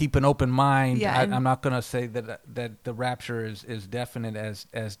I keep an open mind. Yeah, I'm not going to say that the rapture is definite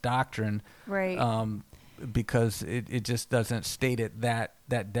as doctrine, right. because it just doesn't state it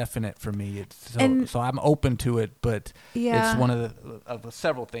that definite for me. It's And- so I'm open to it, but Yeah. it's one of the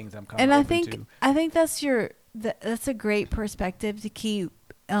several things I'm kind And of I open think to. that's a great perspective to keep.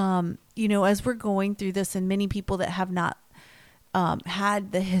 As we're going through this, and many people that have not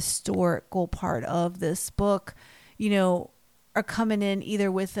had the historical part of this book, are coming in either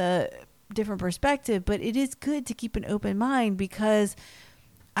with a different perspective, but it is good to keep an open mind, because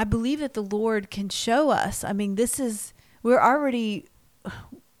I believe that the Lord can show us. I mean,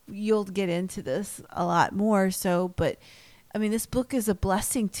 you'll get into this a lot more so, but I mean, this book is a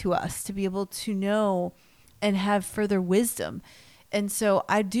blessing to us to be able to know and have further wisdom. And so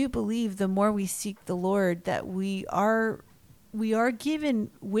I do believe the more we seek the Lord, that we are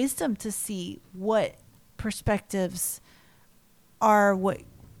given wisdom to see what perspectives are what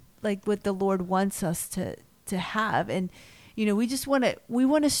the Lord wants us to have. And we just want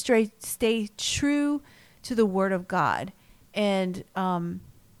to stay true to the Word of God, and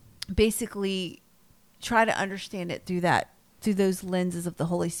basically try to understand it through those lenses of the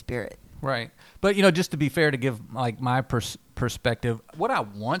Holy Spirit. Right. But, just to be fair, to give my perspective, what I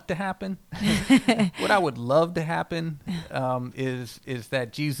want to happen, what I would love to happen, is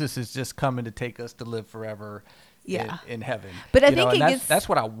that Jesus is just coming to take us to live forever in heaven. But I think that's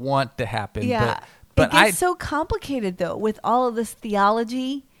what I want to happen. Yeah. But it gets so complicated, though, with all of this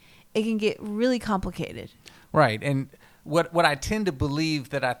theology. It can get really complicated. Right. And what I tend to believe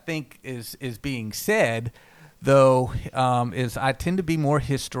that I think is being said, though, is I tend to be more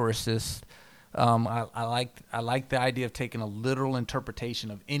historicist. I like the idea of taking a literal interpretation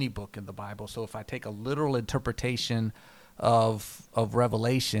of any book in the Bible. So if I take a literal interpretation of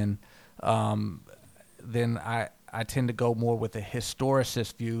Revelation, then I tend to go more with a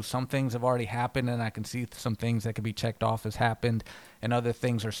historicist view. Some things have already happened, and I can see some things that can be checked off as happened, and other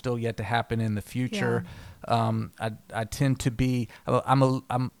things are still yet to happen in the future. Yeah. I tend to be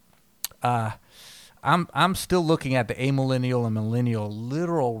I'm still looking at the amillennial and millennial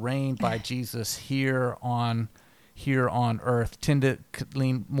literal reign by Jesus here on earth. Tend to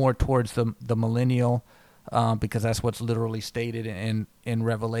lean more towards the millennial, because that's what's literally stated in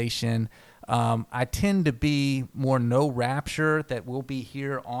Revelation. I tend to be more no rapture, that we'll be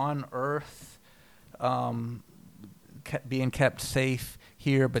here on earth, being kept safe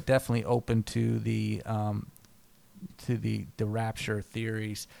here, but definitely open to the rapture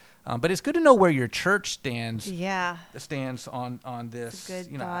theories. But it's good to know where your church stands. Yeah. Stands on this. That's a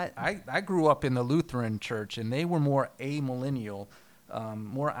good thought. I grew up in the Lutheran church, and they were more amillennial,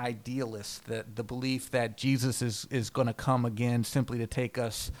 more idealist. The belief that Jesus is going to come again simply to take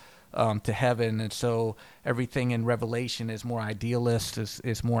us to heaven, and so everything in Revelation is more idealist,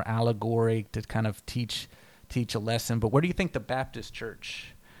 is more allegory to kind of teach a lesson. But where do you think the Baptist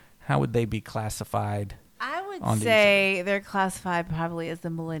church, how would they be classified? I would say they're classified probably as the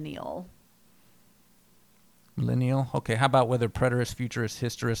millennial. Millennial? Okay, how about whether preterist, futurist,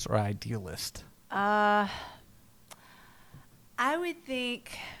 historist, or idealist? I would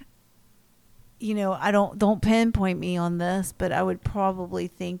think, I don't pinpoint me on this, but I would probably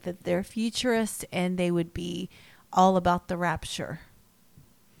think that they're futurist, and they would be all about the rapture.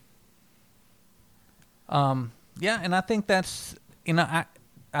 Yeah, and I think that's,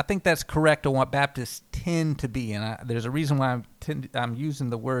 I think that's correct on what Baptists tend to be, and there's a reason why I'm using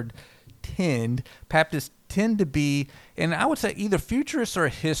the word tend. Baptists tend to be, and I would say either futurists or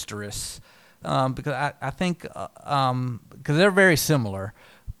historists, because I think because they're very similar.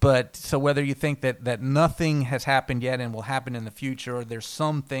 But so whether you think that nothing has happened yet and will happen in the future, or there's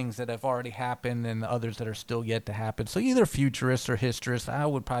some things that have already happened and others that are still yet to happen. So either futurists or historists. I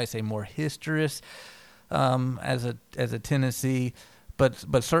would probably say more historists as a tendency.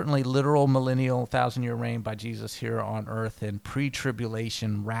 But certainly literal millennial 1,000-year reign by Jesus here on earth, and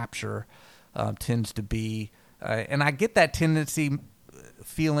pre-tribulation rapture tends to be, and I get that tendency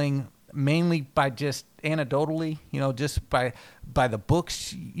feeling mainly by just anecdotally, just by the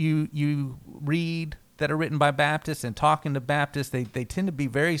books you read that are written by Baptists and talking to Baptists. They tend to be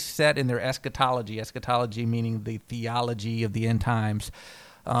very set in their eschatology meaning the theology of the end times,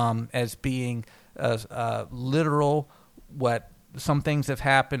 as being literal, what some things have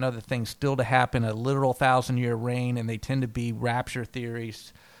happened, other things still to happen, a literal 1,000-year reign, and they tend to be rapture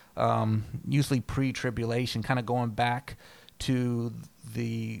theories, usually pre-tribulation, kind of going back to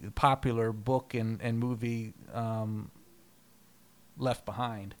the popular book and movie Left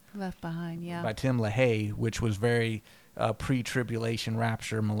Behind. Left Behind, yeah. By Tim LaHaye, which was very pre-tribulation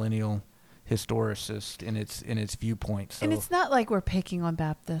rapture millennial historicist in its viewpoint. So. And it's not like we're picking on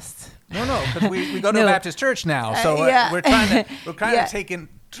Baptists. No, because we go to No. a Baptist church now, so yeah. we're trying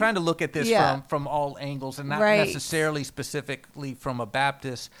to look at this from all angles and not Right. necessarily specifically from a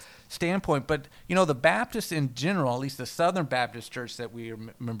Baptist standpoint. But the Baptists in general, at least the Southern Baptist Church that we are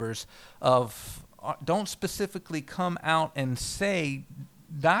members of, don't specifically come out and say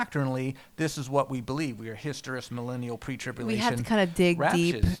doctrinally, this is what we believe. We are historist, millennial, pre-tribulation. We have to kind of dig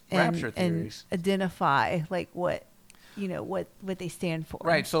deep rapture and theories. identify like what they stand for.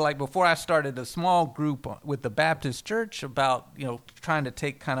 Right. So like before I started a small group with the Baptist Church about, trying to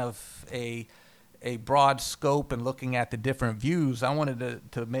take kind of a broad scope and looking at the different views, I wanted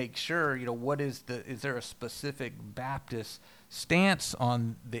to make sure, is there a specific Baptist stance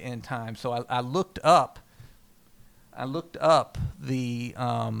on the end time? So I looked up the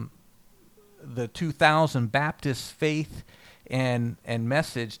 2000 Baptist Faith and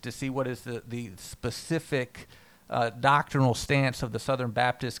Message to see what is the specific doctrinal stance of the Southern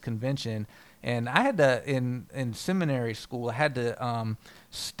Baptist Convention. And I had to, in seminary school, I had to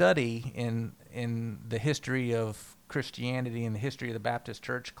study in the history of Christianity and the history of the Baptist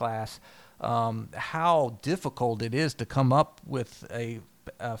Church class how difficult it is to come up with a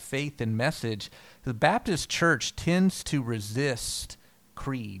faith and message. The Baptist Church tends to resist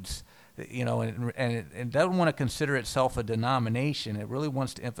creeds, and it doesn't want to consider itself a denomination. It really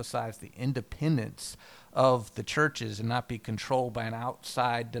wants to emphasize the independence of the churches and not be controlled by an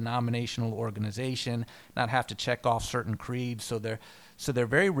outside denominational organization, not have to check off certain creeds. So they're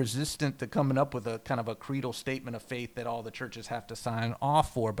very resistant to coming up with a kind of a creedal statement of faith that all the churches have to sign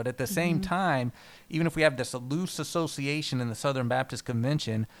off for. But at the same time, even if we have this loose association in the Southern Baptist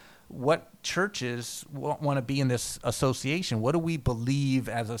Convention, what churches want to be in this association? What do we believe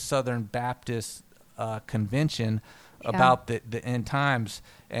as a Southern Baptist convention about the end times?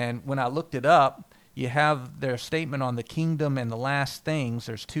 And when I looked it up, you have their statement on the kingdom and the last things.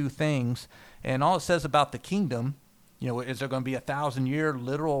 There's two things. And all it says about the kingdom, is there going to be 1,000-year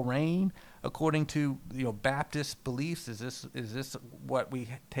literal reign according to Baptist beliefs? Is this what we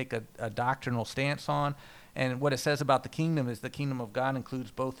take a doctrinal stance on? And what it says about the kingdom is the kingdom of God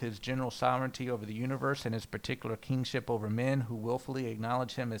includes both his general sovereignty over the universe and his particular kingship over men who willfully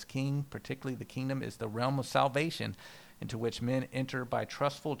acknowledge him as king. Particularly, the kingdom is the realm of salvation into which men enter by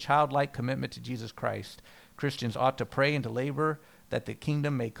trustful, childlike commitment to Jesus Christ. Christians ought to pray and to labor that the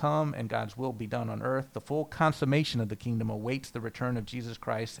kingdom may come and God's will be done on earth. The full consummation of the kingdom awaits the return of Jesus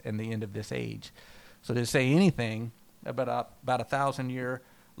Christ and the end of this age. So to say anything about 1,000-year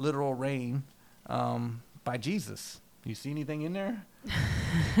literal reign by Jesus, you see anything in there?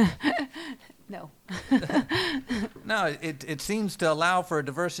 No. No, it seems to allow for a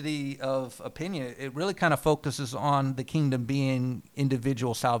diversity of opinion. It really kind of focuses on the kingdom being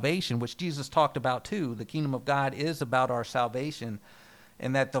individual salvation, which Jesus talked about too. The kingdom of God is about our salvation,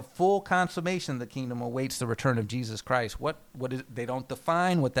 and that the full consummation of the kingdom awaits the return of Jesus Christ. What is, they don't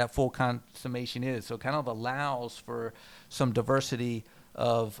define what that full consummation is, so it kind of allows for some diversity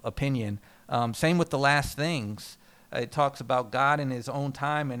of opinion. Same with the last things. It talks about God in his own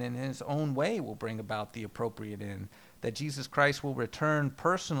time and in his own way will bring about the appropriate end. That Jesus Christ will return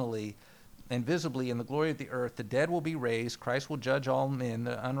personally and visibly in the glory of the earth. The dead will be raised. Christ will judge all men.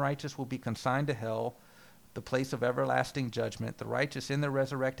 The unrighteous will be consigned to hell, the place of everlasting judgment. The righteous in their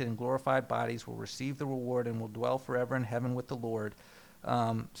resurrected and glorified bodies will receive the reward and will dwell forever in heaven with the Lord.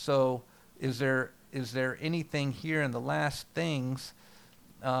 So is there anything here in the last things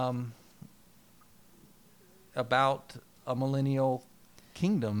about a millennial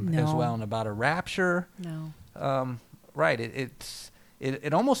kingdom as well, and about a rapture? No. Right.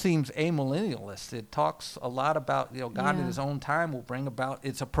 It almost seems amillennialist. It talks a lot about God in his own time will bring about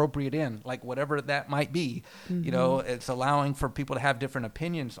its appropriate end, like whatever that might be. It's allowing for people to have different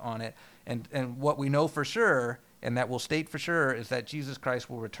opinions on it, and what we know for sure, and that we'll state for sure, is that Jesus Christ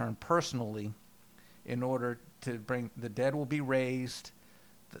will return personally in order to bring the dead will be raised.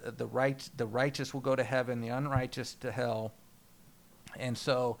 The righteous will go to heaven, the unrighteous to hell. And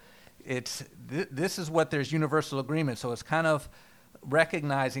so this is what there's universal agreement. So it's kind of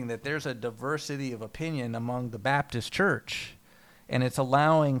recognizing that there's a diversity of opinion among the Baptist church, and it's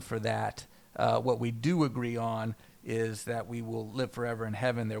allowing for that. What we do agree on is that we will live forever in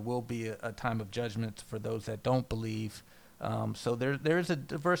heaven. There will be a time of judgment for those that don't believe. So there's a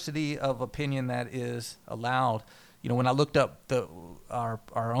diversity of opinion that is allowed. When I looked up our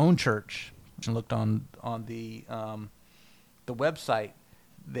own church and looked on the website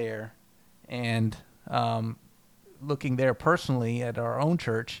there, and looking there personally at our own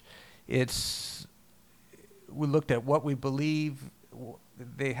church, we looked at what we believe.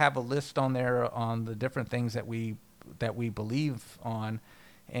 They have a list on there on the different things that we believe on,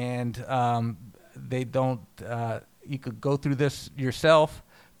 and they don't. You could go through this yourself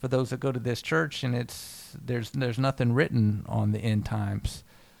for those that go to this church, and there's nothing written on the end times.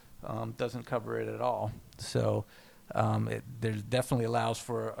 Doesn't cover it at all. So there's definitely allows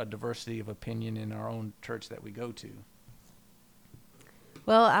for a diversity of opinion in our own church that we go to.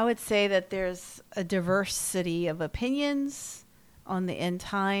 Well, I would say that there's a diversity of opinions on the end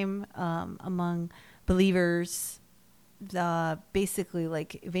time among believers, basically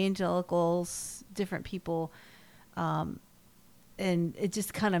like evangelicals, different people. And it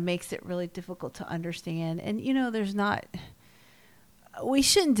just kind of makes it really difficult to understand. And, we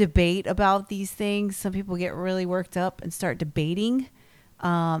shouldn't debate about these things. Some people get really worked up and start debating.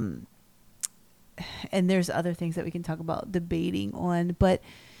 And there's other things that we can talk about debating on. But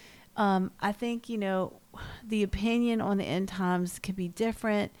I think, the opinion on the end times can be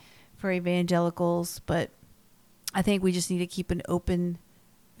different for evangelicals. But I think we just need to keep an open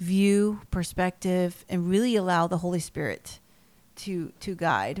view, perspective, and really allow the Holy Spirit to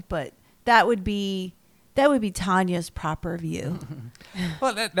guide. But that would be Tanya's proper view.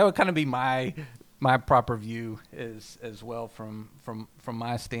 Well, that would kind of be my proper view as well from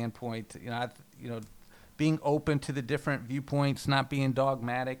my standpoint. Being open to the different viewpoints, not being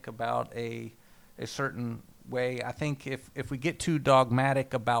dogmatic about a certain way. I think if we get too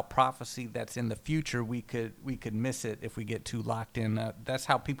dogmatic about prophecy that's in the future, we could miss it if we get too locked in. That's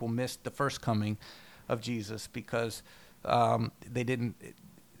how people missed the first coming of Jesus, because it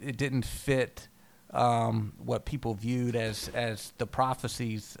didn't fit what people viewed as the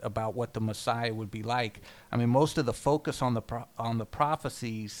prophecies about what the Messiah would be like. I mean, most of the focus on the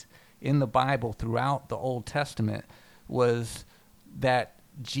prophecies in the Bible throughout the Old Testament was that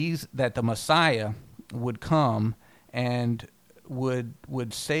the Messiah would come and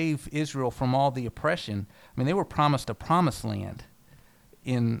would save Israel from all the oppression. I mean, they were promised a promised land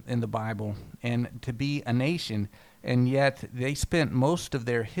in the Bible and to be a nation, and yet they spent most of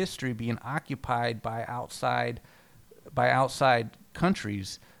their history being occupied by outside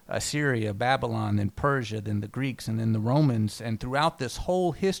countries, Assyria, Babylon, then Persia, then the Greeks, and then the Romans. And throughout this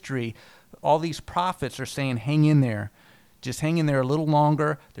whole history, all these prophets are saying, hang in there. Just hang in there a little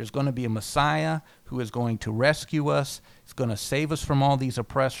longer. There's going to be a Messiah who is going to rescue us. He's going to save us from all these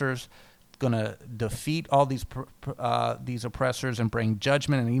oppressors. Going to defeat all these oppressors and bring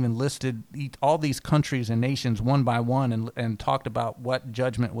judgment, and even listed all these countries and nations one by one and talked about what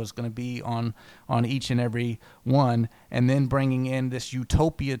judgment was going to be on each and every one, and then bringing in this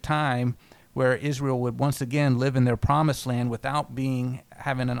utopia time where Israel would once again live in their promised land without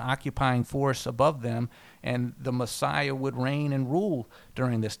having an occupying force above them, and the Messiah would reign and rule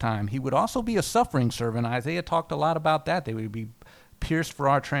during this time. He would also be a suffering servant. Isaiah talked a lot about that. They would be pierced for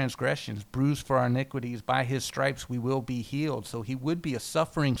our transgressions, bruised for our iniquities. By his stripes we will be healed. So he would be a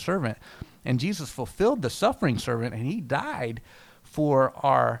suffering servant. And Jesus fulfilled the suffering servant, and he died for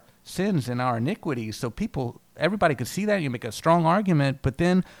our sins and our iniquities. So everybody could see that. You make a strong argument. But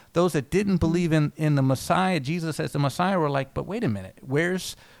then those that didn't believe in the Messiah, Jesus as the Messiah, were like, but wait a minute,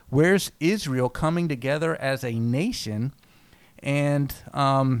 where's Israel coming together as a nation and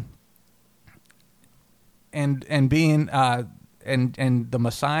being and the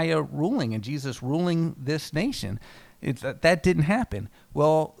Messiah ruling, and Jesus ruling this nation? That didn't happen.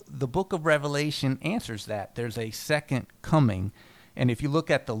 Well, the book of Revelation answers that. There's a second coming. And if you look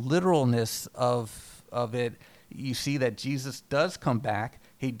at the literalness of it, you see that Jesus does come back.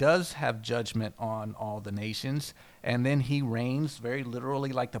 He does have judgment on all the nations. And then he reigns very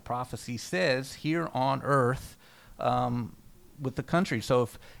literally, like the prophecy says, here on earth with the country. So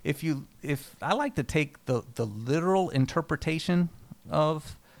if I like to take the literal interpretation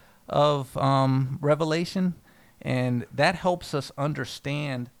of Revelation, and that helps us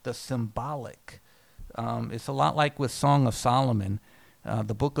understand the symbolic. It's a lot like with Song of Solomon,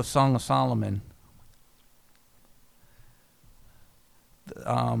 the book of Song of Solomon.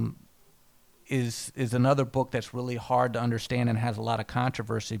 Is another book that's really hard to understand and has a lot of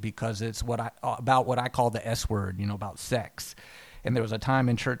controversy because it's about what I call the S word, about sex. And there was a time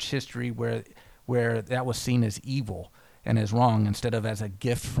in church history where that was seen as evil and as wrong instead of as a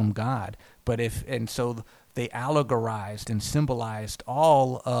gift from God. So they allegorized and symbolized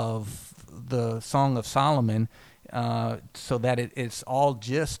all of the Song of Solomon so that it's all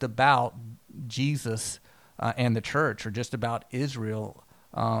just about Jesus and the church, or just about Israel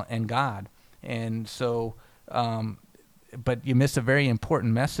and God. And so, but you miss a very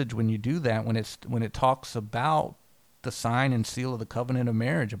important message when you do that, when it talks about the sign and seal of the covenant of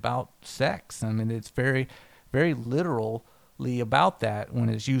marriage, about sex. I mean, it's very, very literally about that when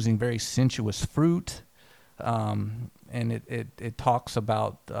it's using very sensuous fruit. And it talks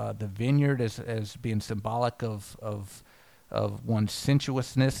about the vineyard as being symbolic of one's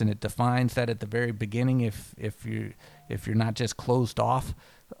sensuousness, and it defines that at the very beginning. If you're not just closed off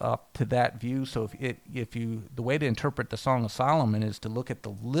to that view, so if you the way to interpret the Song of Solomon is to look at the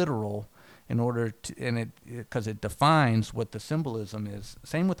literal in order to, and because it defines what the symbolism is.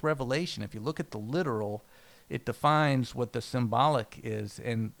 Same with Revelation. If you look at the literal, it defines what the symbolic is,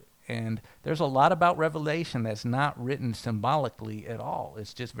 and there's a lot about Revelation that's not written symbolically at all.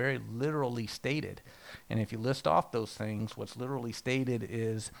 It's just very literally stated. And if you list off those things, what's literally stated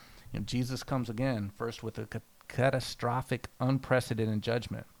is, Jesus comes again, first with a catastrophic, unprecedented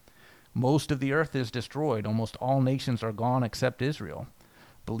judgment. Most of the earth is destroyed. Almost all nations are gone except Israel.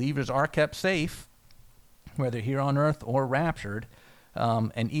 Believers are kept safe, whether here on earth or raptured.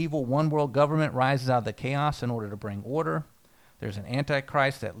 An evil one-world government rises out of the chaos in order to bring order. There's an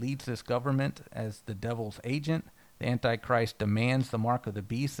Antichrist that leads this government as the devil's agent. The Antichrist demands the mark of the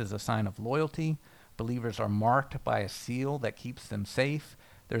beast as a sign of loyalty. Believers are marked by a seal that keeps them safe.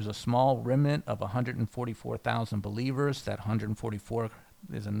 There's a small remnant of 144,000 believers. That 144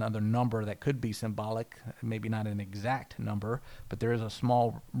 is another number that could be symbolic, maybe not an exact number, but there is a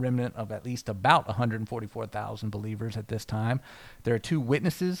small remnant of at least about 144,000 believers at this time. There are 2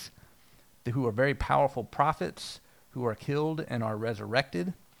 witnesses who are very powerful prophets who are killed and are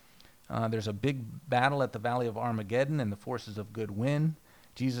resurrected. There's a big battle at the Valley of Armageddon, and the forces of good win.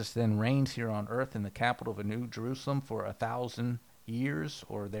 Jesus then reigns here on earth in the capital of a New Jerusalem for 1,000 years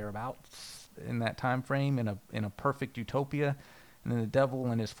or thereabouts in that time frame in a perfect utopia. And then the devil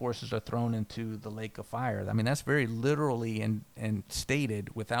and his forces are thrown into the lake of fire. I mean, that's very literally and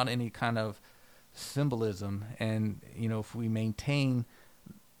stated without any kind of symbolism. And, if we maintain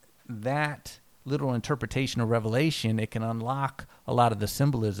that literal interpretation of Revelation, it can unlock a lot of the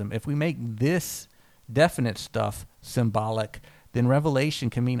symbolism. If we make this definite stuff symbolic, then Revelation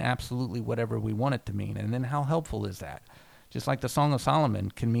can mean absolutely whatever we want it to mean. And then how helpful is that? Just like the Song of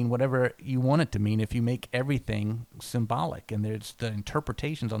Solomon can mean whatever you want it to mean if you make everything symbolic. And there's the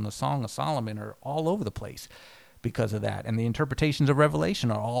interpretations on the Song of Solomon are all over the place because of that. And the interpretations of Revelation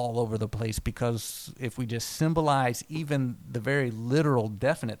are all over the place because if we just symbolize even the very literal,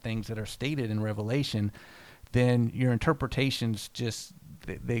 definite things that are stated in Revelation, then your interpretations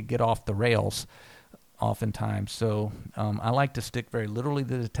they get off the rails oftentimes. So I like to stick very literally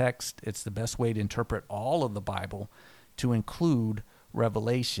to the text. It's the best way to interpret all of the Bible, to include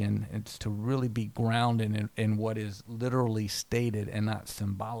Revelation. It's to really be grounded in what is literally stated and not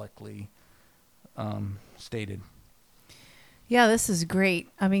symbolically stated. Yeah, this is great.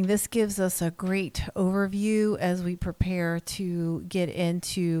 I mean, this gives us a great overview as we prepare to get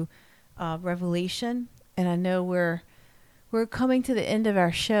into Revelation. And I know we're coming to the end of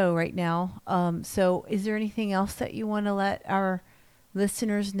our show right now. So is there anything else that you want to let our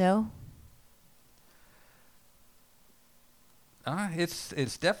listeners know?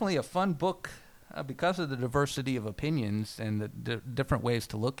 It's definitely a fun book because of the diversity of opinions and the different ways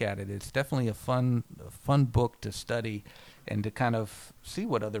to look at it. It's definitely a fun book to study and to kind of see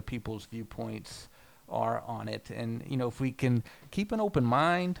what other people's viewpoints are on it. And, if we can keep an open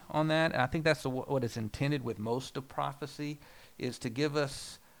mind on that, I think that's what is intended with most of prophecy, is to give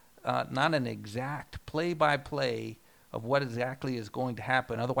us not an exact play-by-play of what exactly is going to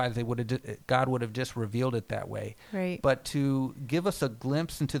happen. Otherwise, God would have just revealed it that way. Right. But to give us a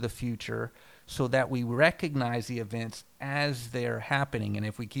glimpse into the future so that we recognize the events as they're happening. And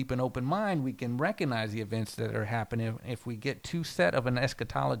if we keep an open mind, we can recognize the events that are happening. If we get too set of an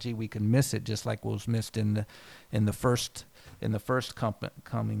eschatology, we can miss it, just like was missed in the first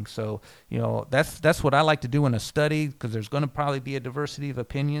coming. So, that's what I like to do in a study, because there's going to probably be a diversity of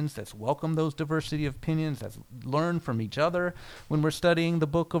opinions. Let's welcome those diversity of opinions. Let's learn from each other when we're studying the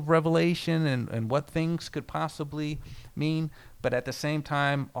book of Revelation and what things could possibly mean. But at the same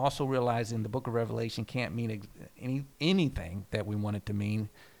time, also realizing the book of Revelation can't mean anything that we want it to mean.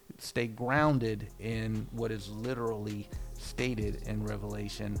 Stay grounded in what is literally stated in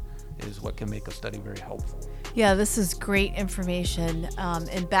Revelation is what can make a study very helpful. Yeah, this is great information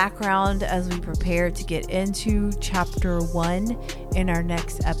and background as we prepare to get into chapter 1 in our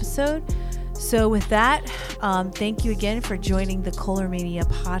next episode. So with that, thank you again for joining the Kohlermania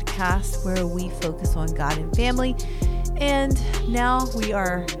podcast, where we focus on God and family. And now we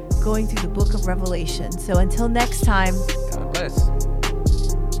are going through the book of Revelation. So until next time, God bless.